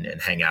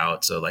and hang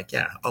out. So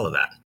all of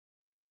that.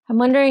 I'm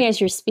wondering, as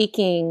you're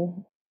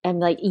speaking, I'm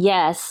like,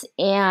 yes.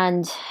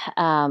 And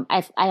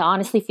I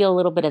honestly feel a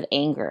little bit of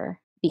anger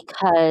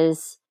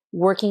because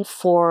working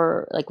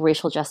for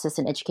racial justice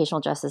and educational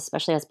justice,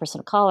 especially as a person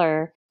of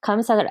color,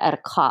 comes at a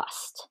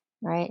cost,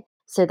 right?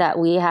 So that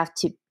we have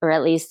to, or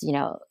at least,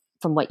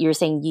 from what you're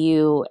saying,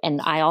 you and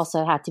I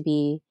also have to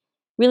be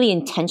really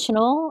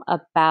intentional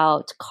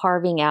about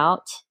carving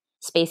out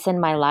space in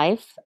my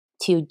life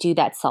to do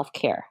that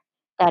self-care,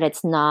 that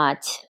it's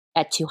not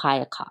at too high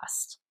a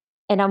cost.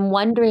 And I'm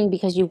wondering,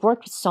 because you've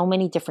worked with so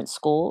many different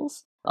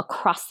schools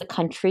across the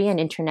country and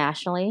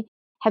internationally,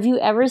 have you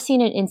ever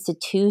seen an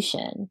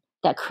institution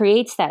that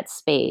creates that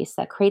space,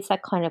 that creates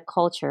that kind of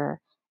culture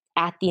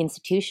at the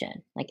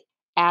institution,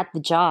 at the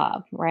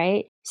job,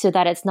 right? So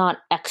that it's not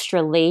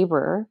extra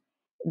labor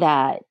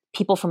that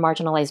people from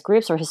marginalized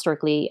groups or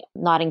historically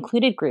not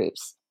included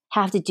groups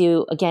have to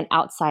do, again,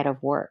 outside of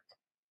work.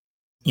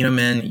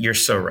 Man, you're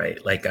so right.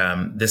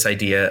 This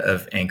idea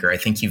of anger, I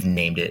think you've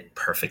named it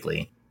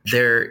perfectly.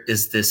 There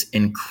is this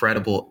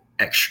incredible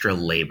extra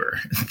labor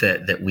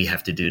that we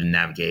have to do to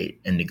navigate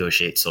and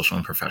negotiate social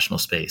and professional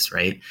space,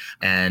 right?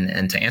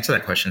 And to answer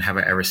that question, have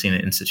I ever seen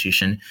an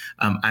institution?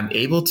 I'm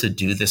able to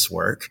do this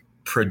work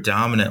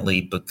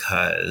predominantly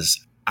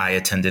because I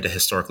attended a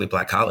historically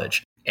Black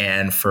college.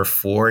 And for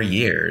 4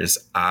 years,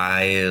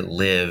 I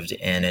lived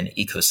in an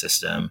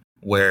ecosystem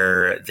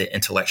where the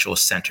intellectual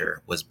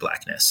center was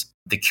Blackness.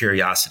 The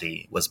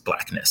curiosity was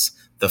Blackness.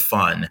 The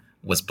fun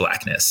was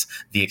Blackness.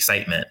 The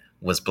excitement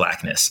was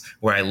Blackness,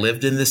 where I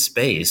lived in this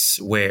space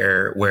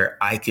where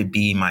I could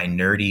be my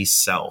nerdy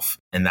self.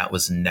 And that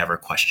was never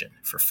questioned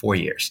for 4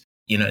 years.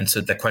 And so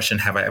the question,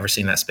 have I ever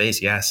seen that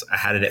space? Yes, I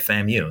had it at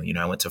FAMU.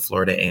 I went to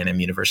Florida A&M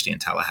University in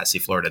Tallahassee,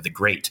 Florida, the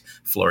great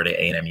Florida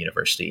A&M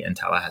University in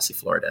Tallahassee,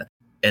 Florida.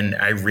 And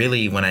I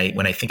really, when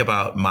I think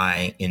about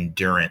my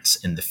endurance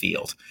in the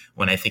field,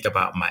 when I think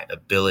about my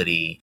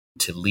ability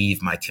to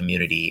leave my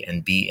community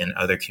and be in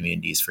other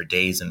communities for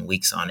days and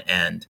weeks on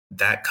end,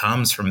 that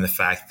comes from the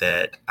fact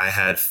that I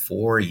had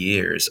 4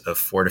 years of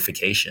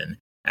fortification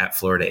at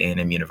Florida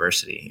A&M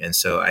University. And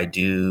so I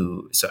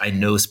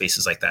know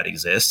spaces like that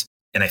exist.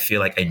 And I feel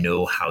like I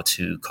know how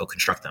to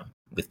co-construct them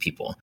with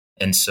people.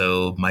 And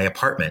so my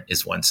apartment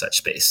is one such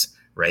space,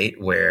 right?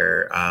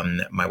 Where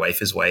my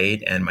wife is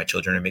white and my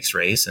children are mixed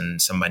race.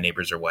 And some of my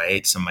neighbors are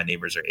white. Some of my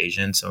neighbors are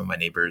Asian. Some of my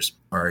neighbors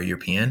are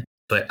European.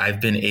 But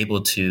I've been able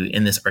to,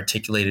 in this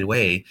articulated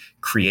way,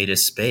 create a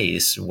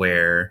space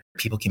where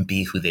people can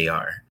be who they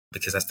are,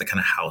 because that's the kind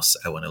of house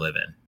I want to live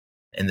in.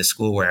 In the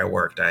school where I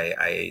worked,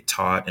 I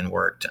taught and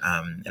worked,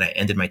 and I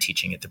ended my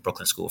teaching at the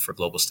Brooklyn School for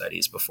Global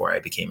Studies before I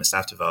became a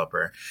staff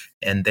developer.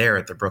 And there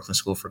at the Brooklyn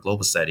School for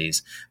Global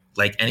Studies,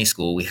 like any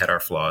school, we had our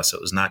flaws. So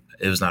it was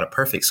not a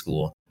perfect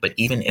school, but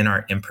even in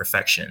our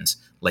imperfections,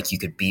 like you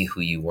could be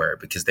who you were,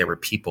 because there were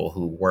people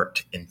who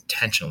worked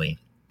intentionally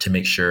to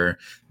make sure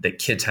that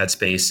kids had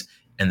space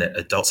and that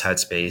adults had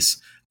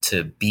space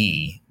to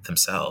be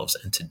themselves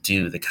and to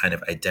do the kind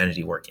of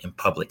identity work in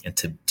public and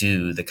to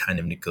do the kind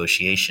of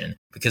negotiation,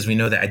 because we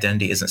know that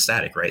identity isn't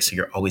static, right? So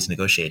you're always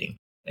negotiating.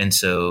 And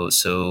so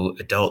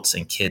adults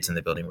and kids in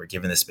the building were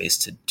given the space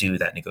to do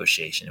that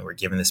negotiation, and we're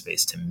given the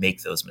space to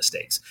make those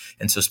mistakes.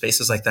 And so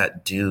spaces like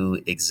that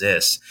do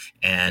exist.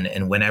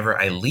 And whenever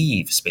I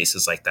leave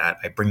spaces like that,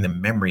 I bring the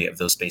memory of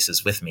those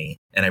spaces with me,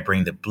 and I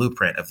bring the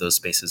blueprint of those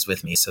spaces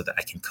with me so that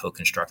I can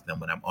co-construct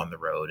them when I'm on the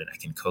road, and I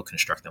can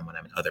co-construct them when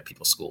I'm in other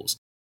people's schools.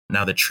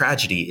 Now, the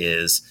tragedy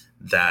is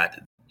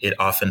that it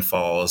often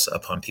falls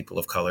upon people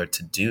of color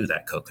to do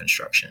that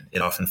co-construction.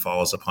 It often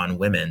falls upon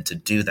women to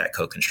do that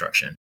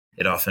co-construction.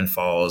 It often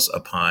falls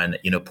upon,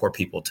 poor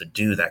people to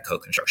do that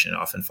co-construction. It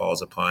often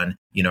falls upon,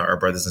 our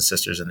brothers and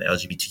sisters in the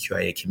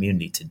LGBTQIA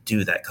community to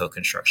do that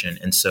co-construction.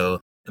 And so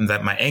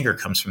that my anger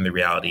comes from the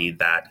reality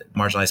that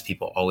marginalized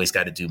people always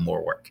got to do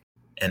more work.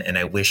 And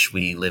I wish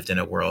we lived in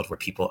a world where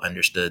people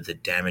understood the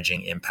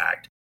damaging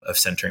impact of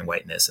centering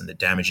whiteness, and the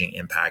damaging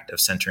impact of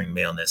centering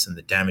maleness, and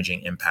the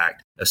damaging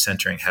impact of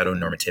centering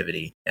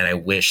heteronormativity. And I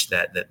wish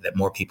that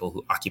more people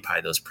who occupy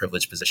those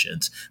privileged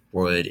positions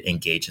would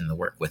engage in the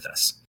work with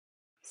us.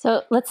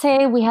 So let's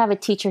say we have a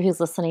teacher who's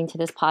listening to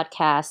this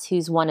podcast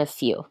who's one of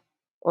few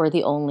or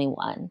the only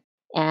one.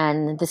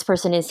 And this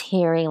person is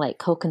hearing like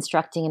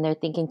co-constructing, and they're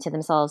thinking to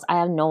themselves, I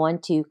have no one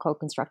to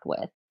co-construct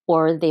with.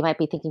 Or they might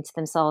be thinking to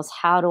themselves,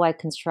 how do I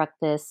construct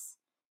this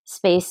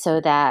space so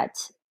that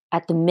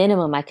at the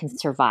minimum I can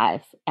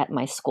survive at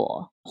my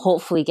school,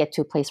 hopefully get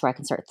to a place where I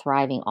can start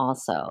thriving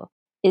also.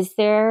 Is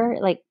there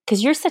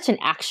because you're such an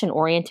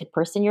action-oriented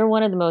person, you're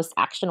one of the most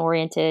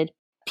action-oriented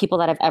people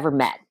that I've ever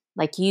met.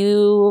 Like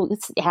you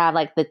have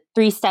the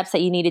 3 steps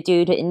that you need to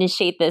do to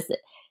initiate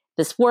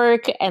this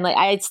work. And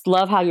I just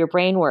love how your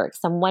brain works.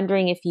 I'm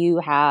wondering if you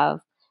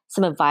have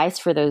some advice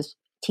for those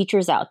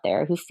teachers out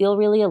there who feel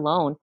really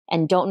alone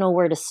and don't know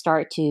where to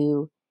start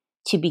to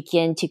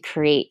begin to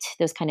create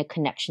those kind of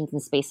connections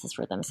and spaces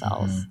for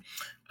themselves. Mm-hmm.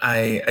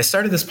 I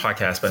started this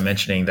podcast by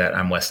mentioning that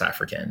I'm West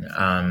African.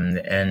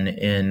 And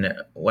in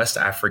West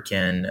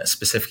African,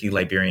 specifically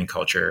Liberian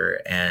culture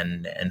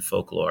and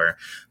folklore,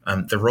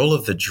 the role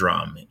of the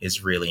drum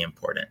is really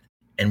important.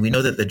 And we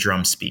know that the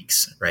drum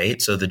speaks, right?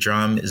 So the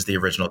drum is the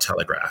original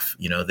telegraph.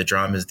 The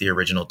drum is the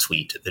original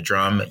tweet. The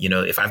drum,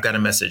 if I've got a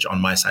message on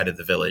my side of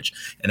the village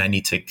and I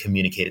need to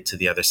communicate it to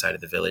the other side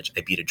of the village,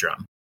 I beat a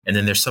drum. And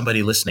then there's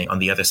somebody listening on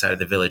the other side of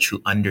the village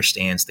who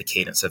understands the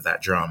cadence of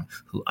that drum,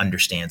 who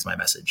understands my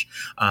message.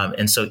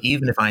 And so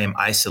even if I am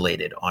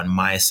isolated on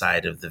my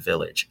side of the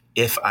village,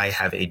 if I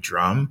have a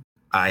drum,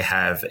 I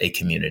have a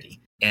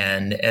community.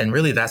 And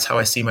really, that's how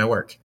I see my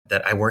work,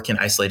 that I work in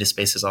isolated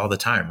spaces all the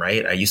time,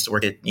 right? I used to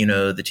work at,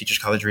 the Teachers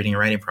College Reading and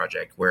Writing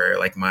Project, where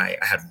I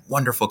had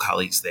wonderful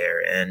colleagues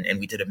there,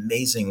 and we did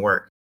amazing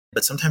work.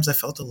 But sometimes I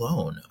felt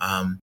alone.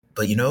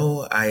 But,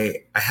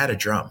 I had a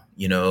drum,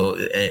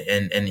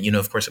 and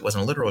of course it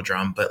wasn't a literal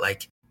drum, but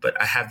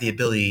I have the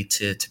ability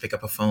to pick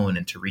up a phone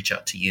and to reach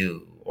out to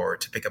you, or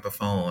to pick up a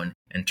phone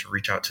and to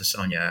reach out to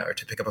Sonia, or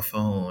to pick up a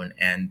phone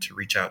and to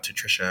reach out to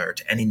Trisha, or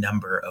to any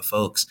number of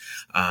folks.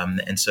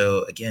 And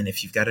so again,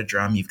 if you've got a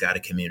drum, you've got a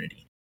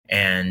community.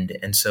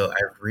 And so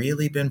I've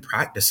really been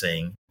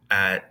practicing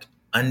at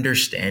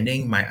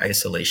understanding my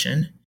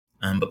isolation.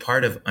 But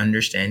part of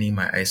understanding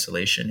my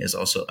isolation is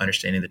also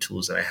understanding the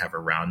tools that I have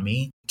around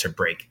me to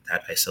break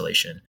that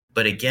isolation.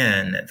 But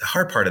again, the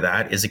hard part of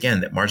that is, again,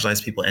 that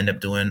marginalized people end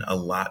up doing a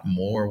lot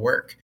more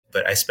work.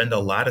 But I spend a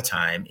lot of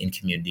time in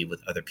community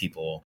with other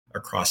people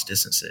across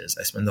distances.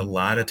 I spend a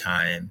lot of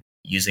time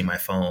using my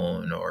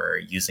phone or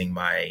using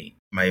my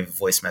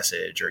voice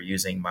message or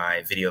using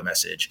my video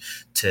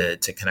message to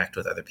connect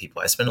with other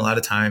people. I spend a lot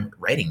of time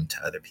writing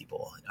to other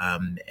people,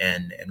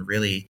 and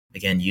really,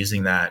 again,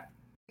 using that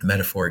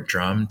metaphoric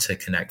drum to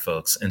connect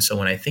folks. And so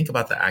when I think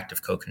about the act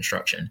of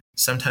co-construction,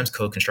 sometimes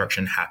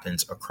co-construction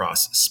happens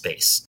across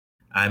space.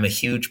 I'm a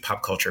huge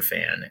pop culture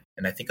fan,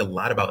 and I think a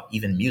lot about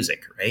even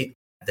music, right?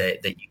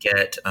 That you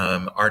get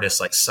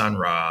artists like Sun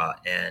Ra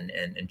and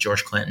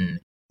George Clinton,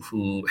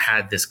 who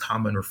had this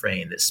common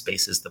refrain that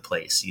space is the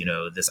place,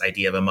 this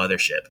idea of a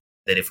mothership,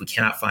 that if we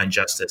cannot find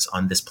justice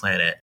on this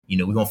planet,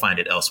 we won't find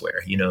it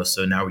elsewhere,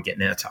 so now we're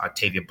getting into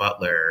Octavia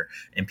Butler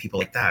and people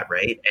like that,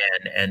 right?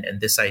 And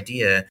this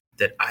idea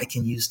that I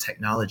can use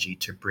technology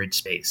to bridge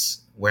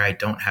space where I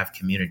don't have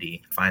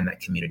community, find that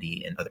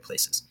community in other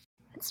places.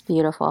 It's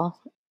beautiful.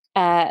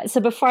 So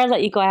before I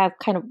let you go, I have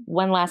kind of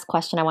one last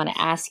question I want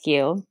to ask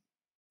you,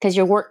 because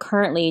your work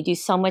currently, you do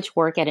so much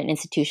work at an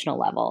institutional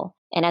level.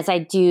 And as I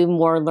do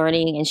more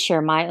learning and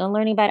share my own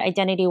learning about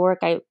identity work,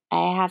 I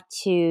have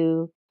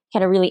to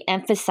kind of really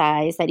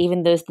emphasize that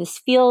even though this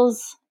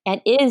feels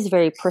and is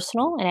very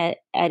personal and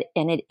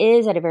it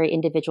is at a very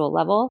individual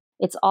level,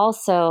 it's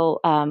also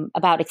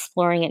about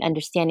exploring and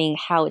understanding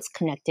how it's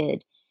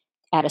connected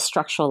at a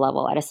structural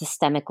level, at a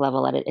systemic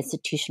level, at an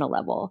institutional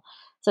level.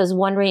 So I was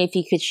wondering if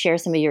you could share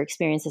some of your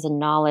experiences and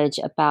knowledge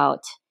about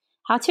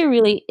how to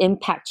really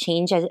impact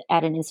change at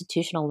an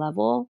institutional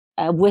level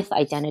with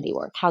identity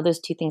work, how those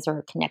two things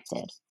are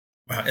connected.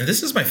 Wow. And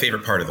this is my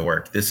favorite part of the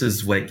work. This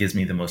is what gives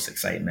me the most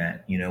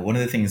excitement. One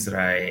of the things that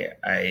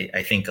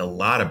I think a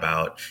lot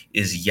about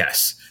is,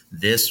 yes,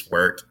 this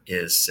work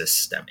is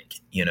systemic.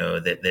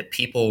 That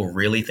people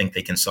really think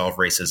they can solve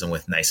racism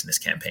with niceness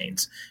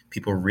campaigns.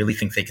 People really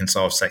think they can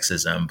solve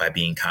sexism by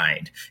being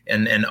kind.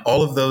 And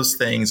all of those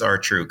things are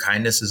true.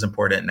 Kindness is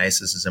important,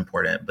 niceness is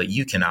important, but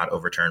you cannot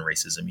overturn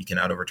racism. You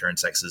cannot overturn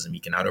sexism.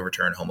 You cannot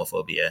overturn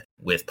homophobia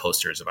with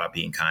posters about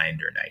being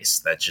kind or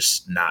nice. That's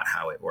just not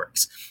how it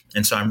works.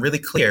 And so I'm really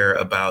clear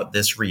about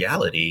this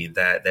reality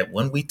that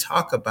when we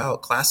talk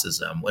about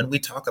classism, when we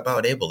talk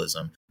about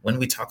ableism, when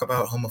we talk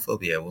about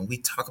homophobia, when we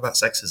talk about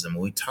sexism,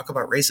 when we talk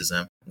about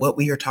racism, what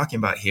we are talking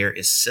about here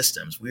is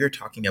systems. We are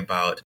talking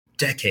about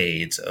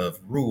decades of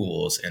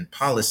rules and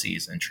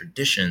policies and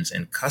traditions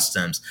and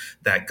customs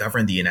that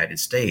govern the United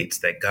States,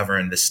 that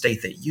govern the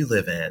state that you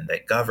live in,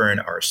 that govern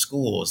our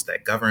schools,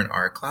 that govern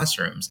our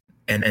classrooms.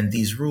 And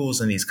these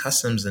rules and these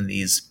customs and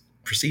these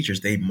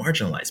procedures, they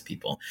marginalize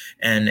people.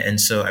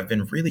 And so I've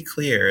been really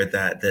clear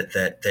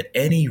that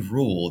any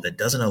rule that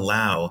doesn't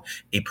allow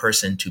a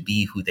person to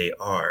be who they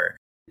are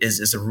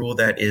is a rule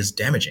that is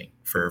damaging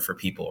for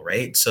people,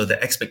 right? So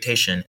the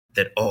expectation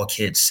that all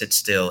kids sit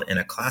still in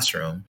a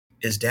classroom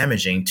is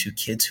damaging to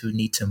kids who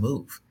need to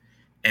move.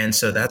 And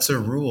so that's a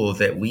rule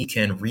that we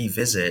can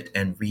revisit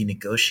and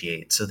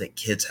renegotiate so that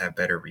kids have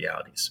better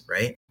realities,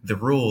 right? The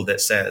rule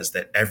that says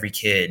that every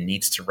kid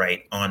needs to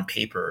write on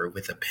paper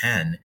with a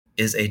pen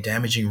is a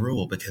damaging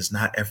rule because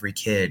not every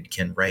kid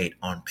can write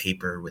on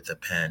paper with a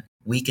pen.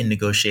 We can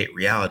negotiate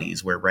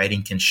realities where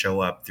writing can show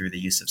up through the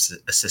use of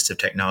assistive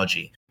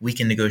technology. We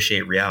can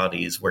negotiate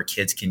realities where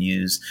kids can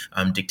use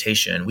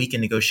dictation. We can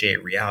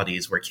negotiate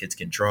realities where kids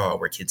can draw,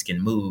 where kids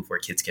can move, where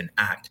kids can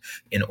act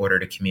in order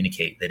to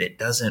communicate. That it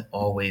doesn't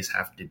always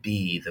have to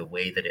be the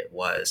way that it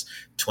was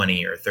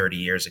 20 or 30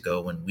 years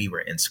ago when we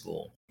were in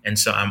school. And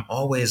so I'm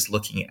always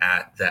looking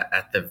at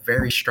the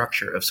very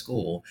structure of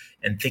school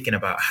and thinking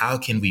about how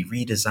can we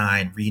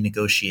redesign,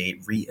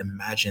 renegotiate,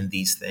 reimagine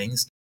these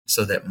things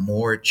so that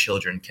more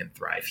children can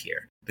thrive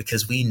here.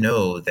 Because we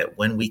know that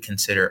when we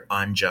consider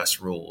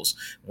unjust rules,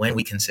 when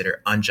we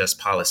consider unjust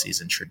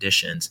policies and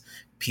traditions,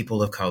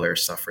 people of color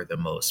suffer the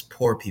most,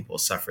 poor people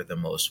suffer the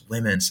most,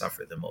 women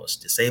suffer the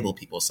most, disabled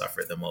people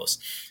suffer the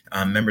most,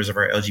 members of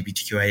our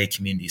LGBTQIA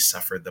community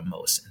suffer the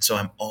most. And so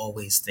I'm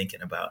always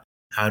thinking about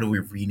how do we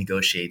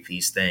renegotiate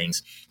these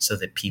things so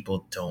that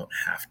people don't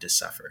have to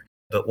suffer?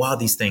 But while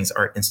these things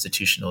are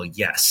institutional,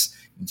 yes,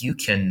 you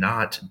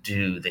cannot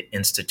do the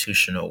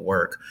institutional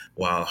work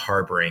while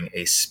harboring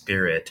a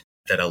spirit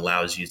that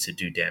allows you to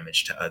do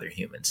damage to other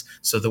humans.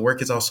 So the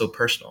work is also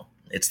personal.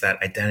 It's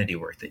that identity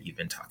work that you've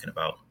been talking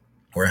about.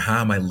 Or how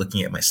am I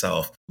looking at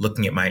myself,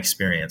 looking at my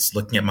experience,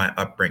 looking at my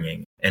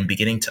upbringing, and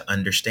beginning to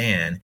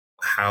understand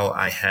how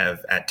I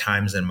have at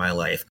times in my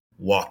life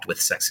walked with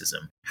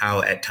sexism,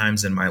 how at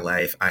times in my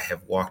life I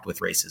have walked with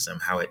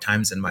racism, how at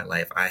times in my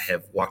life I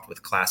have walked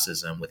with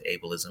classism, with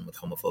ableism, with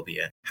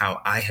homophobia, how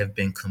I have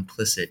been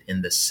complicit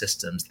in the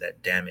systems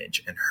that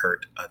damage and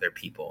hurt other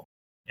people.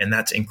 And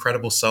that's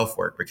incredible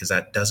self-work because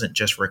that doesn't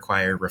just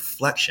require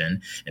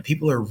reflection, and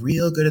people are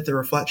real good at the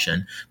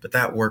reflection, but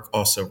that work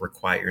also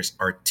requires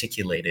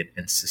articulated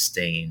and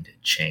sustained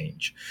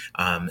change.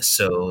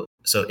 So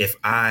So if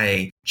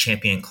I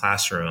champion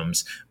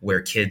classrooms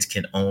where kids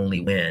can only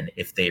win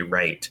if they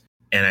write,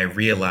 and I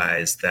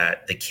realize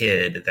that the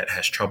kid that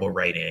has trouble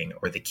writing,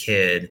 or the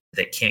kid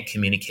that can't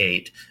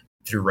communicate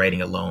through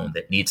writing alone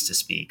that needs to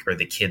speak, or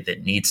the kid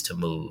that needs to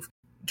move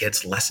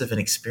gets less of an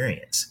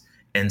experience.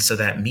 And so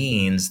that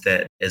means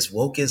that as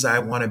woke as I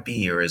want to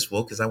be, or as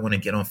woke as I want to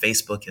get on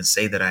Facebook and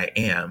say that I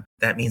am,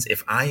 that means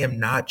if I am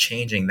not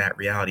changing that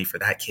reality for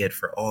that kid,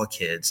 for all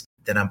kids,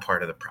 then I'm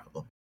part of the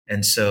problem.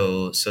 And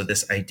so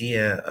this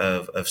idea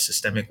of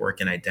systemic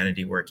work and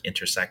identity work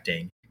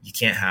intersecting, you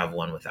can't have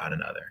one without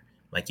another.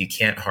 Like, you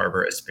can't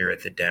harbor a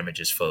spirit that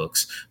damages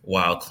folks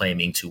while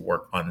claiming to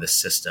work on the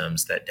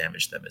systems that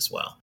damage them as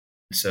well.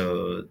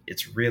 So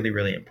it's really,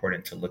 really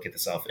important to look at the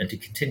self and to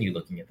continue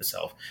looking at the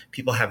self.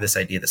 People have this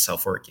idea that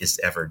self-work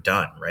is ever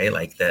done, right?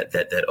 Like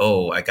that,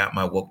 oh, I got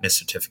my wokeness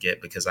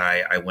certificate because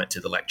I went to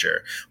the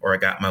lecture, or I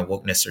got my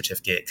wokeness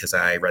certificate because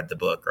I read the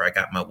book, or I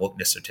got my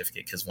wokeness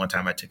certificate because one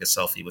time I took a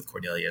selfie with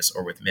Cornelius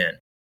or with Min.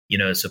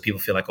 So people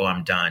feel like, oh,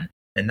 I'm done.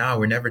 And no,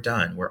 we're never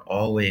done. We're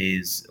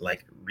always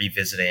like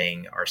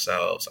revisiting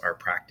ourselves, our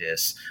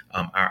practice,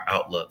 our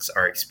outlooks,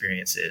 our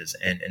experiences,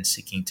 and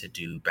seeking to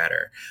do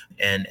better.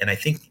 And I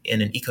think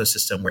in an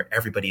ecosystem where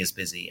everybody is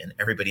busy and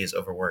everybody is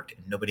overworked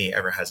and nobody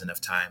ever has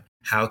enough time,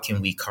 how can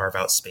we carve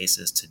out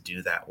spaces to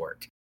do that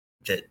work?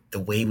 That the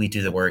way we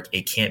do the work,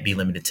 it can't be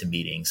limited to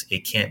meetings.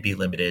 It can't be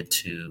limited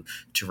to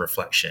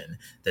reflection.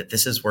 That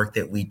this is work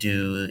that we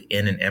do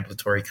in an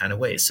ambulatory kind of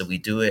way. So we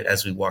do it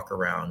as we walk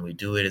around. We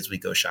do it as we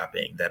go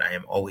shopping. That I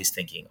am always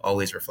thinking,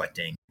 always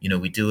reflecting.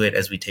 We do it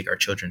as we take our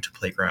children to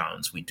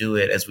playgrounds. We do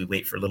it as we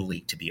wait for Little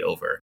League to be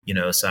over.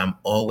 So I'm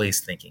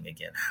always thinking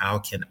again, how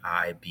can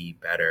I be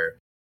better?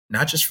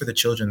 Not just for the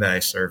children that I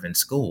serve in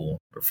school,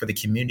 but for the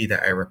community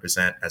that I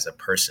represent as a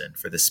person,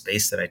 for the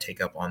space that I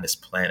take up on this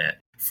planet,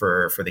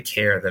 for the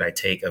care that I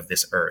take of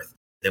this earth,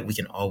 that we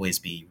can always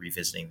be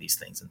revisiting these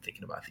things and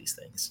thinking about these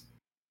things.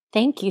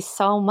 Thank you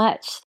so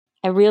much.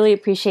 I really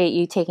appreciate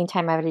you taking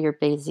time out of your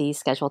busy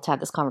schedule to have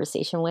this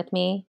conversation with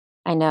me.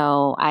 I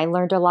know I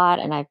learned a lot,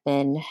 and I've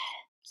been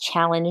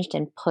challenged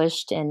and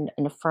pushed and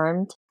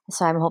affirmed.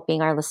 So I'm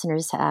hoping our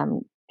listeners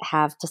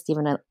have just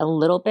even a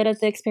little bit of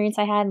the experience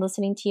I had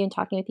listening to you and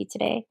talking with you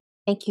today.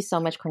 Thank you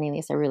so much,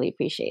 Cornelius. I really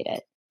appreciate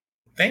it.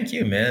 Thank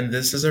you, man.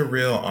 This is a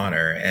real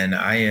honor. And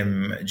I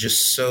am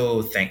just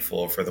so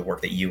thankful for the work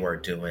that you are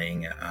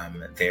doing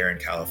there in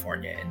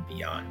California and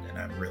beyond. And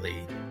I'm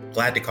really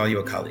glad to call you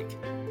a colleague.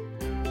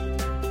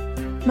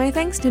 My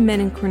thanks to Min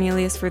and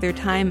Cornelius for their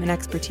time and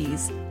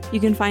expertise. You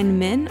can find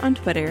Min on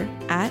Twitter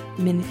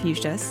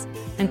 @MinFuchsius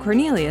and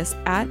Cornelius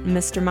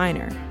 @Mr.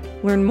 Minor.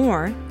 Learn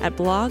more at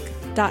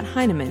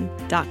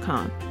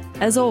blog.heinemann.com.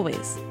 As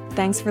always,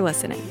 thanks for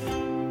listening.